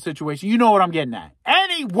a horrible situation. You know what I'm getting at.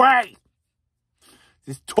 Anyway,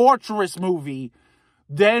 this torturous movie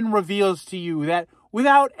then reveals to you that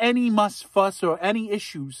without any fuss or any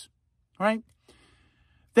issues, right,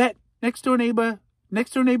 that next door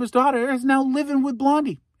neighbor's daughter is now living with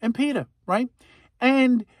Blondie and Peter, right?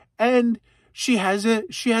 And she has a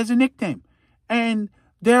nickname. And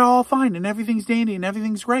they're all fine and everything's dandy and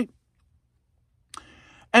everything's great.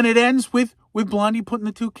 And it ends with Blondie putting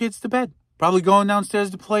the two kids to bed. Probably going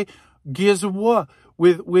downstairs to play Gears of War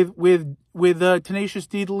with Tenacious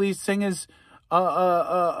D, the lead singer's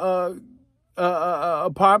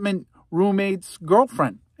apartment roommate's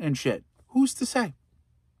girlfriend and shit. Who's to say?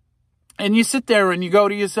 And you sit there and you go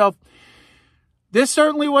to yourself, this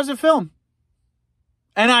certainly was a film.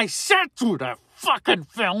 And I sat through the fucking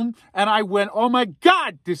film and I went, oh my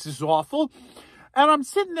God, this is awful. And I'm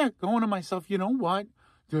sitting there going to myself, you know what?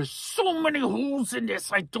 There's so many holes in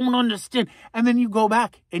this. I don't understand. And then you go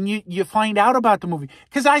back and you find out about the movie.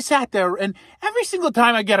 Because I sat there and every single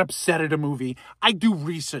time I get upset at a movie, I do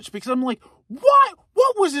research. Because I'm like, what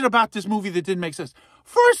was it about this movie that didn't make sense?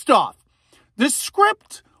 First off, the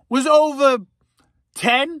script was over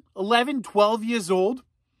 10, 11, 12 years old.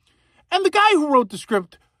 And the guy who wrote the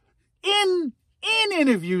script in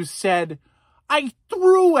interviews said, I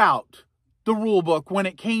threw out the rule book when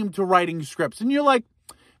it came to writing scripts. And you're like,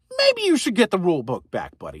 maybe you should get the rule book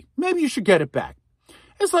back, buddy. Maybe you should get it back.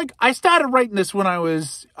 It's like, I started writing this when I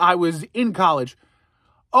was in college.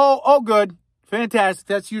 Oh, good. Fantastic.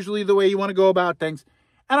 That's usually the way you want to go about things.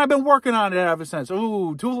 And I've been working on it ever since.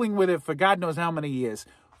 Ooh, tooling with it for God knows how many years.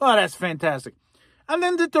 Oh, that's fantastic. And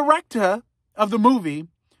then the director of the movie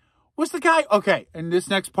was the guy. Okay, in this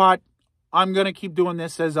next part, I'm going to keep doing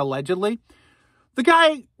this as allegedly. The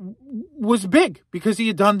guy was big because he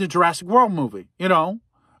had done the Jurassic World movie, you know,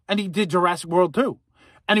 and he did Jurassic World 2.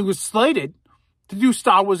 And he was slated to do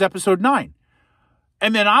Star Wars Episode 9.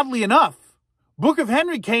 And then oddly enough, Book of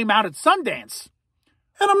Henry came out at Sundance.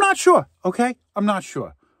 And I'm not sure, okay? I'm not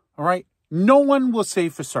sure, all right? No one will say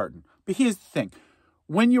for certain. But here's the thing.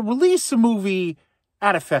 When you release a movie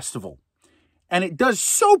at a festival, and it does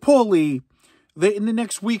so poorly that in the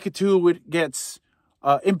next week or two it gets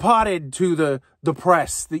imparted to the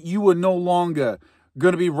press that you are no longer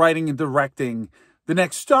going to be writing and directing the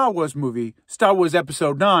next Star Wars movie, Star Wars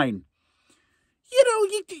Episode 9, you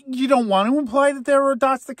know, you don't want to imply that there are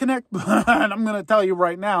dots that connect. But I'm going to tell you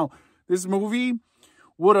right now, this movie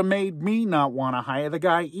would have made me not want to hire the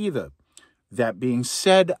guy either. That being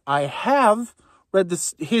said, I have read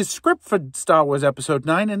his script for Star Wars Episode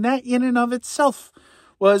 9, and that in and of itself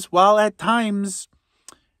was, while at times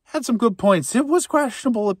had some good points, it was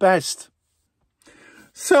questionable at best.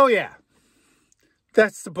 So yeah,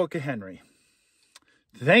 that's the Book of Henry.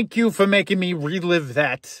 Thank you for making me relive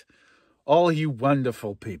that, all you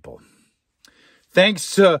wonderful people.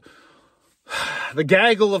 Thanks to the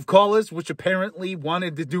gaggle of callers, which apparently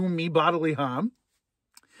wanted to do me bodily harm.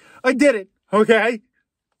 I did it, okay?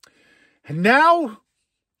 And now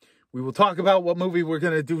we will talk about what movie we're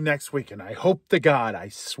going to do next week. And I hope to God, I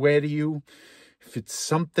swear to you, if it's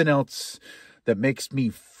something else that makes me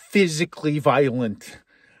physically violent,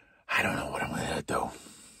 I don't know what I'm going to do.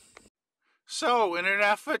 So, in an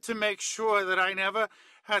effort to make sure that I never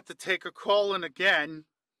had to take a call in again,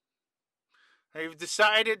 I've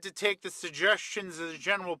decided to take the suggestions of the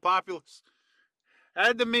general populace,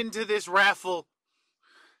 add them into this raffle,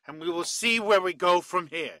 and we will see where we go from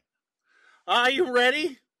here. Are you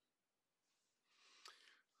ready?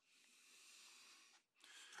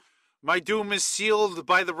 My doom is sealed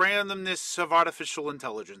by the randomness of artificial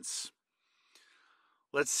intelligence.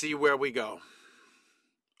 Let's see where we go.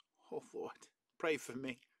 Oh, Lord, pray for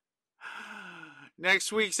me.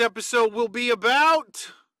 Next week's episode will be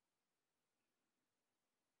about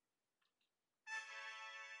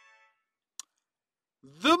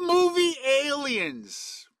the movie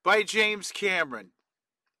Aliens by James Cameron.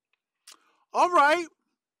 All right.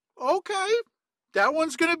 Okay. That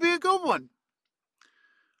one's going to be a good one.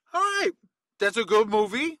 All right. That's a good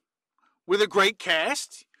movie with a great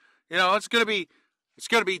cast. You know, it's going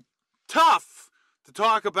to be tough to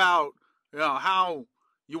talk about, you know, how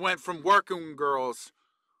you went from working girls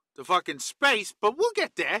to fucking space, but we'll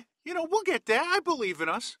get there. You know, we'll get there. I believe in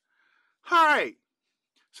us. All right.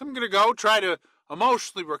 So I'm going to go try to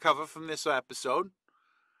emotionally recover from this episode.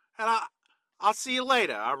 And I'll see you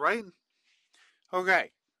later, all right?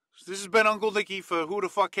 Okay. So this has been Uncle Nicky for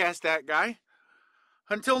WhoDaFuQCastThatGuy.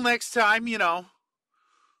 Until next time, you know,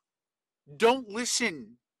 don't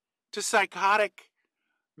listen to psychotic,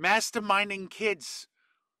 masterminding kids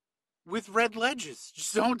with red ledges.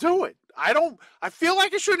 Just don't do it. I feel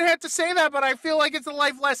like I shouldn't have to say that, but I feel like it's a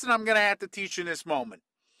life lesson I'm going to have to teach in this moment.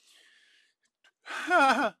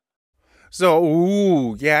 So,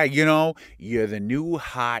 ooh, yeah, you know, you're the new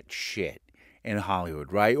hot shit in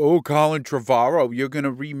Hollywood, right? Oh, Colin Trevorrow, you're going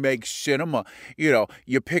to remake cinema. You know,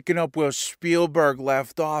 you're picking up where Spielberg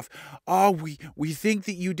left off. Oh, we think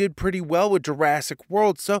that you did pretty well with Jurassic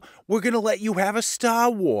World, so we're going to let you have a Star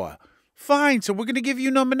Wars. Fine, so we're going to give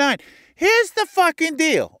you number 9. Here's the fucking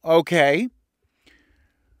deal, okay?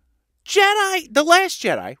 The Last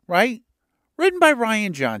Jedi, right? Written by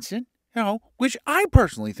Rian Johnson, you know, which I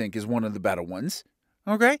personally think is one of the better ones,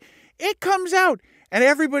 okay? It comes out, and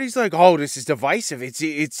everybody's like, oh, this is divisive.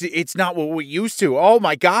 It's not what we're used to. Oh,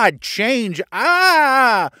 my God, change.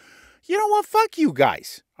 You know what? Fuck you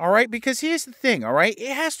guys, all right? Because here's the thing, all right?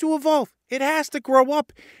 It has to evolve. It has to grow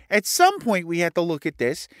up. At some point, we have to look at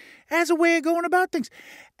this as a way of going about things.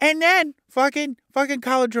 And then fucking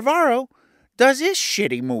Colin Trevorrow does this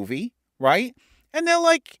shitty movie, right? And they're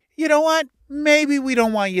like, you know what? Maybe we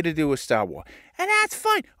don't want you to do a Star Wars. And that's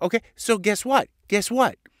fine. Okay, so guess what?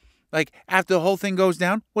 Like, after the whole thing goes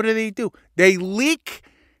down, what do? They leak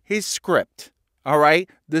his script, all right?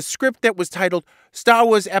 The script that was titled Star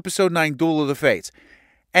Wars Episode 9 Duel of the Fates.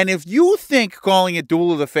 And if you think calling it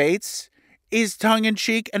Duel of the Fates is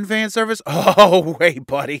tongue-in-cheek and fan service, oh, wait,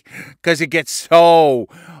 buddy, because it gets so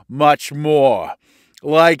much more.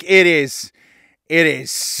 Like, it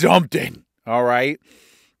is something, all right?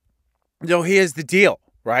 So here's the deal,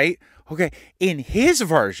 right? Okay, in his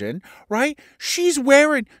version, right, she's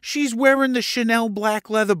wearing the Chanel black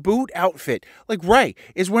leather boot outfit. Like Rey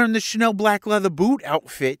is wearing the Chanel black leather boot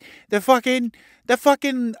outfit that fucking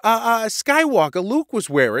Skywalker Luke was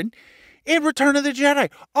wearing in Return of the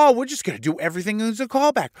Jedi. Oh, we're just gonna do everything as a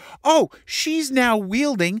callback. Oh, she's now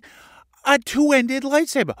wielding a two-ended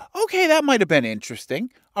lightsaber. Okay, that might have been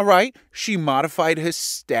interesting. All right, she modified her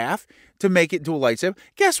staff to make it into a lightsaber.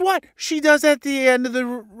 Guess what? She does at the end of the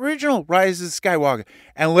original Rise of Skywalker.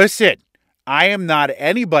 And listen, I am not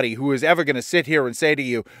anybody who is ever going to sit here and say to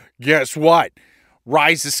you, guess what?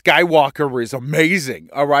 Rise of Skywalker is amazing.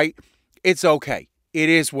 All right, it's okay. It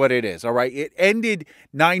is what it is. All right, it ended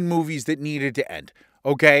 9 movies that needed to end.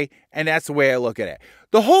 Okay, and that's the way I look at it.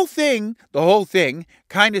 The whole thing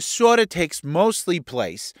kind of sort of takes mostly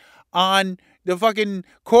place on the fucking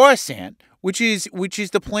Coruscant, which is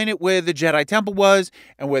the planet where the Jedi Temple was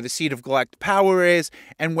and where the seat of galactic power is,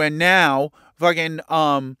 and where now fucking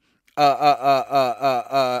mopey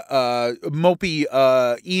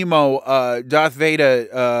emo Darth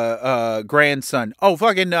Vader grandson. Oh,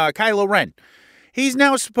 fucking Kylo Ren. He's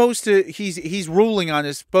now supposed to he's ruling on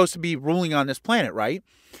this supposed to be ruling on this planet, right?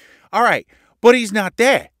 All right, but he's not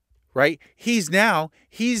there, right? He's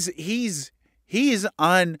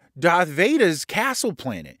on Darth Vader's castle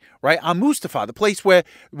planet, right? On Mustafar, the place where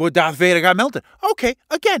Darth Vader got melted. Okay,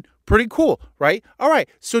 again, pretty cool, right? All right,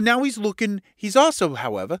 so now he's also,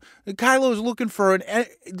 however, Kylo is looking for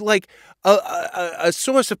a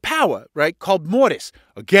source of power, right? Called Mortis.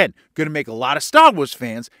 Again, going to make a lot of Star Wars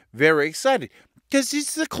fans very excited. Because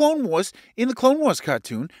it's the Clone Wars, in the Clone Wars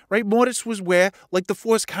cartoon, right? Mortis was where, like, the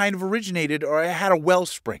Force kind of originated, or it had a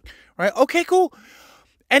wellspring, right? Okay, cool.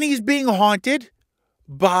 And he's being haunted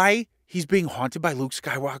by Luke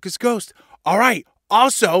Skywalker's ghost. All right.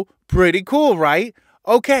 Also, pretty cool, right?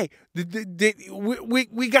 Okay.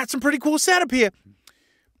 We got some pretty cool setup here.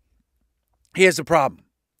 Here's the problem.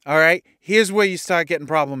 All right. Here's where you start getting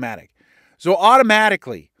problematic. So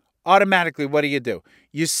automatically, what do?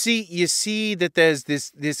 You see that there's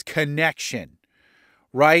this connection,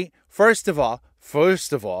 right? First of all,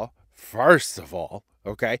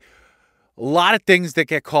 okay? A lot of things that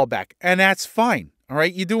get called back, and that's fine. All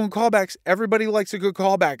right, you're doing callbacks. Everybody likes a good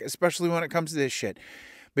callback, especially when it comes to this shit.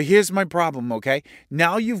 But here's my problem, okay?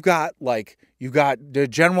 Now you've got the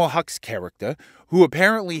General Hux character, who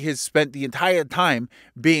apparently has spent the entire time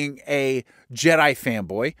being a Jedi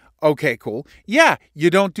fanboy. Okay, cool. Yeah,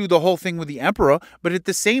 you don't do the whole thing with the Emperor, but at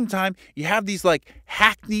the same time, you have these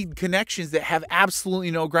hackneyed connections that have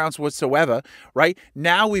absolutely no grounds whatsoever, right?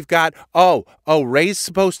 Now we've got, Rey's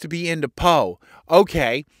supposed to be into Poe.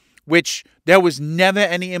 Okay, which there was never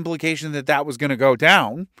any implication that was going to go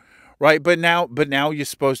down. Right, but now you're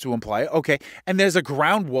supposed to imply it. Okay, and there's a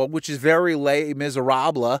ground war, which is very Les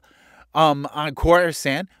Miserables on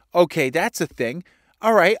Coruscant. Okay, that's a thing.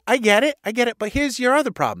 All right, I get it. But here's your other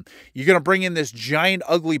problem. You're going to bring in this giant,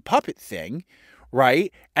 ugly puppet thing,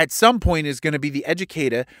 right? At some point is going to be the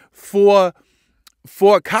educator for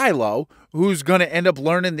Kylo, who's going to end up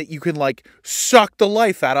learning that you can, suck the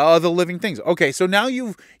life out of other living things. Okay, so now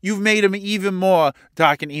you've made him even more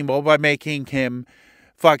dark and emo by making him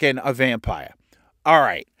fucking a vampire. All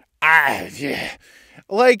right. Yeah.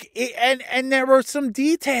 And there are some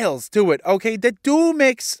details to it, okay, that do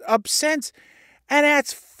make up sense, and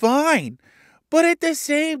that's fine. But at the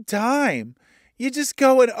same time, you're just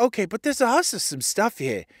going, okay, but there's also some stuff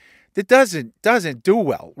here that doesn't do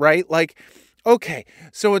well, right? Okay,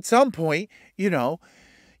 so at some point, you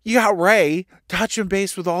got Rey touching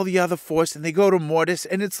base with all the other Force, and they go to Mortis,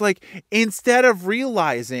 and it's instead of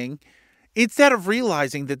realizing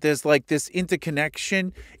that there's this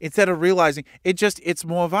interconnection, instead of realizing it's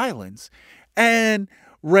more violence. And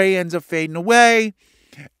Rey ends up fading away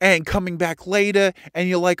and coming back later, and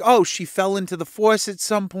you're like, oh, she fell into the Force at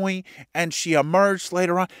some point and she emerged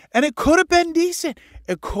later on. And it could have been decent.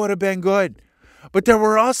 It could have been good. But there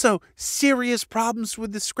were also serious problems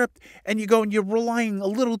with the script, and you're relying a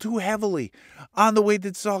little too heavily on the way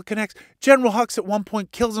that this all connects. General Hux at one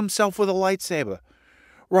point kills himself with a lightsaber.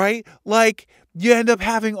 Right? You end up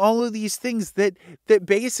having all of these things that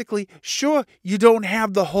basically, sure, you don't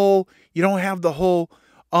have the whole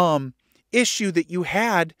issue that you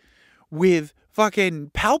had with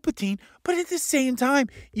fucking Palpatine, but at the same time,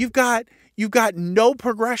 you've got no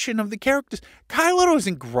progression of the characters. Kylo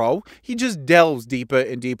doesn't grow. He just delves deeper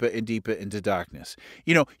and deeper and deeper into darkness.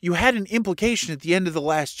 You had an implication at the end of The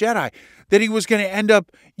Last Jedi that he was going to end up,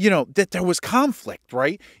 that there was conflict,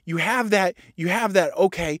 right? You have that,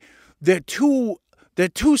 okay, they're two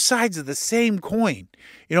sides of the same coin.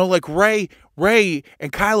 Rey Rey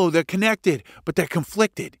and Kylo, they're connected, but they're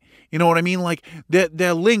conflicted. You know what I mean? Like,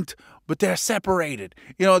 they're linked, but they're separated.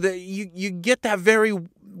 You know, you get that very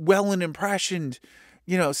well and impassioned,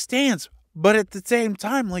 stance. But at the same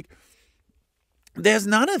time, like, there's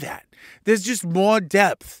none of that. There's just more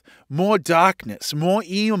depth, more darkness, more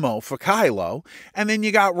emo for Kylo. And then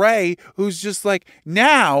you got Rey, who's just like,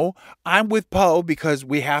 now I'm with Poe because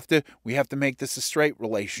we have to make this a straight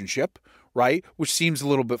relationship, right? Which seems a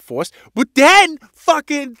little bit forced. But then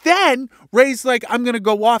Rey's like, I'm going to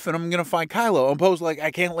go off and I'm going to find Kylo. And Poe's like,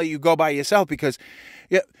 I can't let you go by yourself because,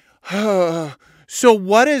 yeah. So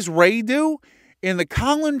what does Rey do? In the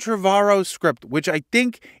Colin Trevorrow script, which I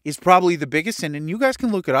think is probably the biggest sin, and you guys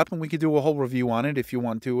can look it up and we could do a whole review on it if you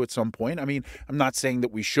want to at some point. I mean, I'm not saying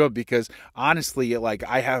that we should because honestly, like,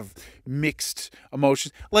 I have mixed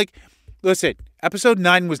emotions. Like, listen, episode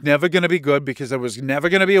 9 was never going to be good because there was never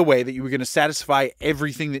going to be a way that you were going to satisfy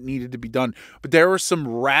everything that needed to be done. But there were some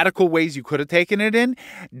radical ways you could have taken it in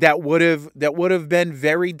that would have been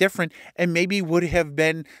very different and maybe would have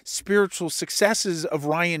been spiritual successes of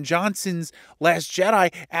Rian Johnson's Last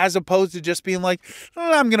Jedi, as opposed to just being like,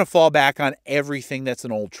 I'm going to fall back on everything that's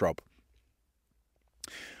an old trope.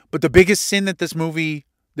 But the biggest sin that this movie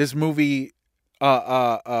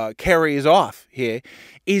carries off here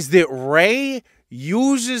is that Rey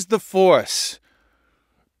uses the Force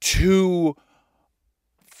to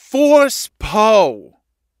force Poe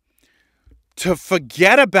to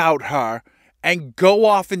forget about her and go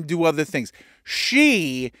off and do other things.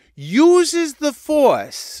 She uses the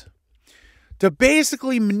Force to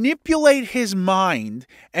basically manipulate his mind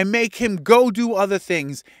and make him go do other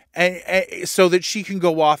things and so that she can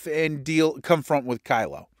go off and confront with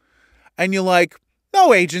Kylo. And you're like,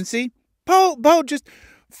 no agency. Poe just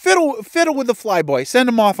fiddle with the flyboy. Send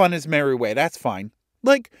him off on his merry way. That's fine.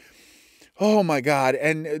 Like, oh my God.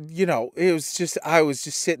 And, I was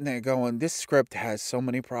just sitting there going, this script has so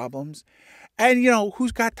many problems. And,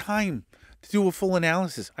 who's got time to do a full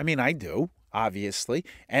analysis? I mean, I do, obviously.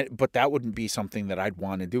 But that wouldn't be something that I'd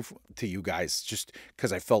want to do to you guys just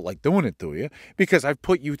because I felt like doing it to you. Because I've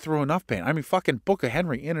put you through enough pain. I mean, fucking Book of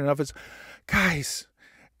Henry in and of its...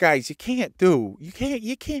 Guys, you can't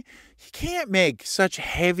make such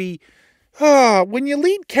heavy, when your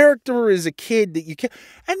lead character is a kid that you can't,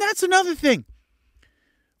 and that's another thing.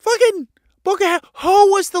 Fucking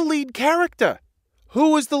who was the lead character?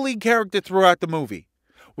 Who was the lead character throughout the movie?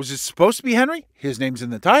 Was it supposed to be Henry? His name's in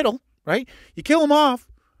the title, right? You kill him off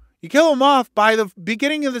by the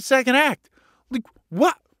beginning of the second act. Like,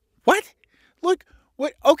 what? Look,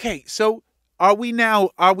 what? Okay, so... Are we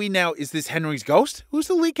now, is this Henry's ghost? Who's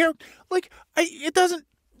the lead character? Like, it doesn't,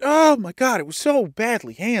 oh my God, it was so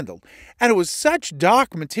badly handled. And it was such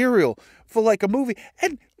dark material for like a movie.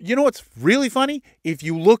 And you know what's really funny? If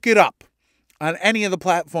you look it up on any of the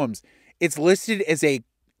platforms, it's listed as a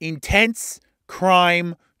intense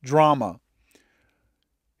crime drama.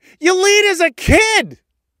 Your lead is a kid!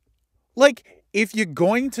 Like, if you're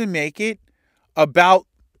going to make it about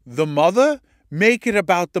the mother... Make it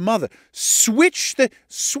about the mother. Switch the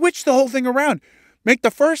whole thing around. Make the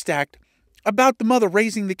first act about the mother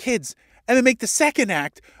raising the kids. And then make the second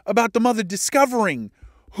act about the mother discovering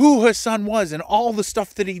who her son was and all the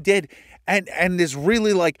stuff that he did. And this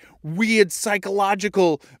really like weird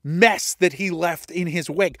psychological mess that he left in his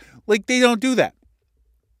wake. Like, they don't do that.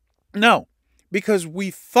 No. Because we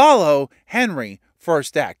follow Henry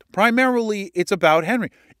first act. Primarily it's about Henry.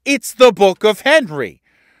 It's the Book of Henry.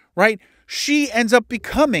 Right? She ends up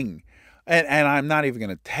becoming, and I'm not even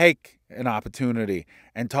going to take an opportunity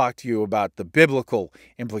and talk to you about the biblical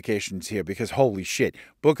implications here because holy shit,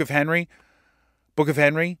 Book of Henry,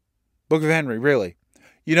 really.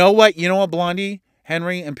 You know what Blondie,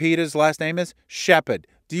 Henry, and Peter's last name is? Shepherd.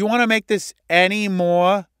 Do you want to make this any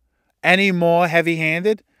more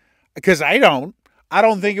heavy-handed? Because I don't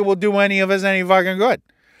think it will do any of us any fucking good.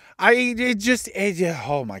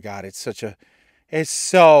 Oh my God, it's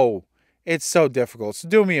so difficult. So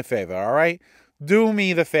do me a favor, all right? Do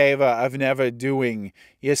me the favor of never doing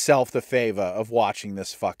yourself the favor of watching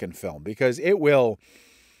this fucking film because it will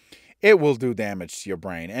do damage to your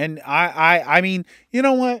brain. And I mean, you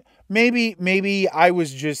know what? Maybe I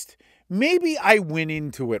went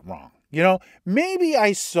into it wrong. Maybe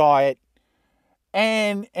I saw it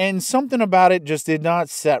and something about it just did not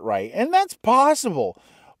set right. And that's possible.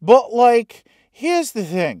 But like, here's the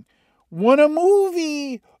thing. When a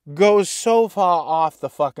movie goes so far off the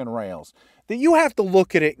fucking rails that you have to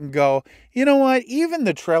look at it and go, you know what? Even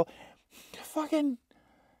the trailer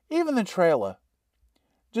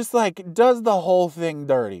just like does the whole thing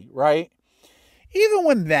dirty, right? Even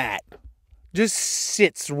when that just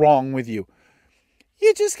sits wrong with you,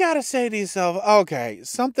 you just got to say to yourself, okay,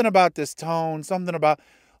 something about this tone, something about,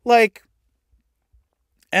 like,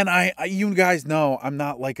 and you guys know I'm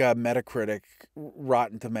not like a Metacritic,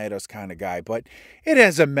 Rotten Tomatoes kind of guy, but it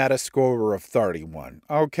has a Metascore of 31,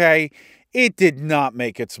 okay? It did not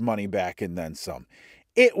make its money back and then some.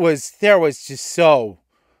 There was just so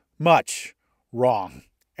much wrong.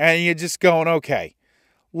 And you're just going, okay,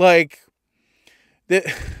 like, it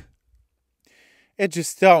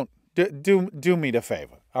just don't, do me the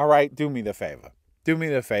favor, all right? Do me the favor. Do me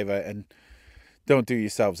the favor and don't do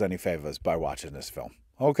yourselves any favors by watching this film,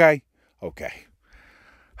 okay? Okay.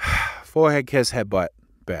 Forehead kiss, headbutt,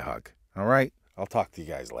 bear hug, all right? I'll talk to you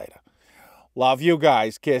guys later. Love you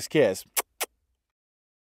guys. Kiss, kiss.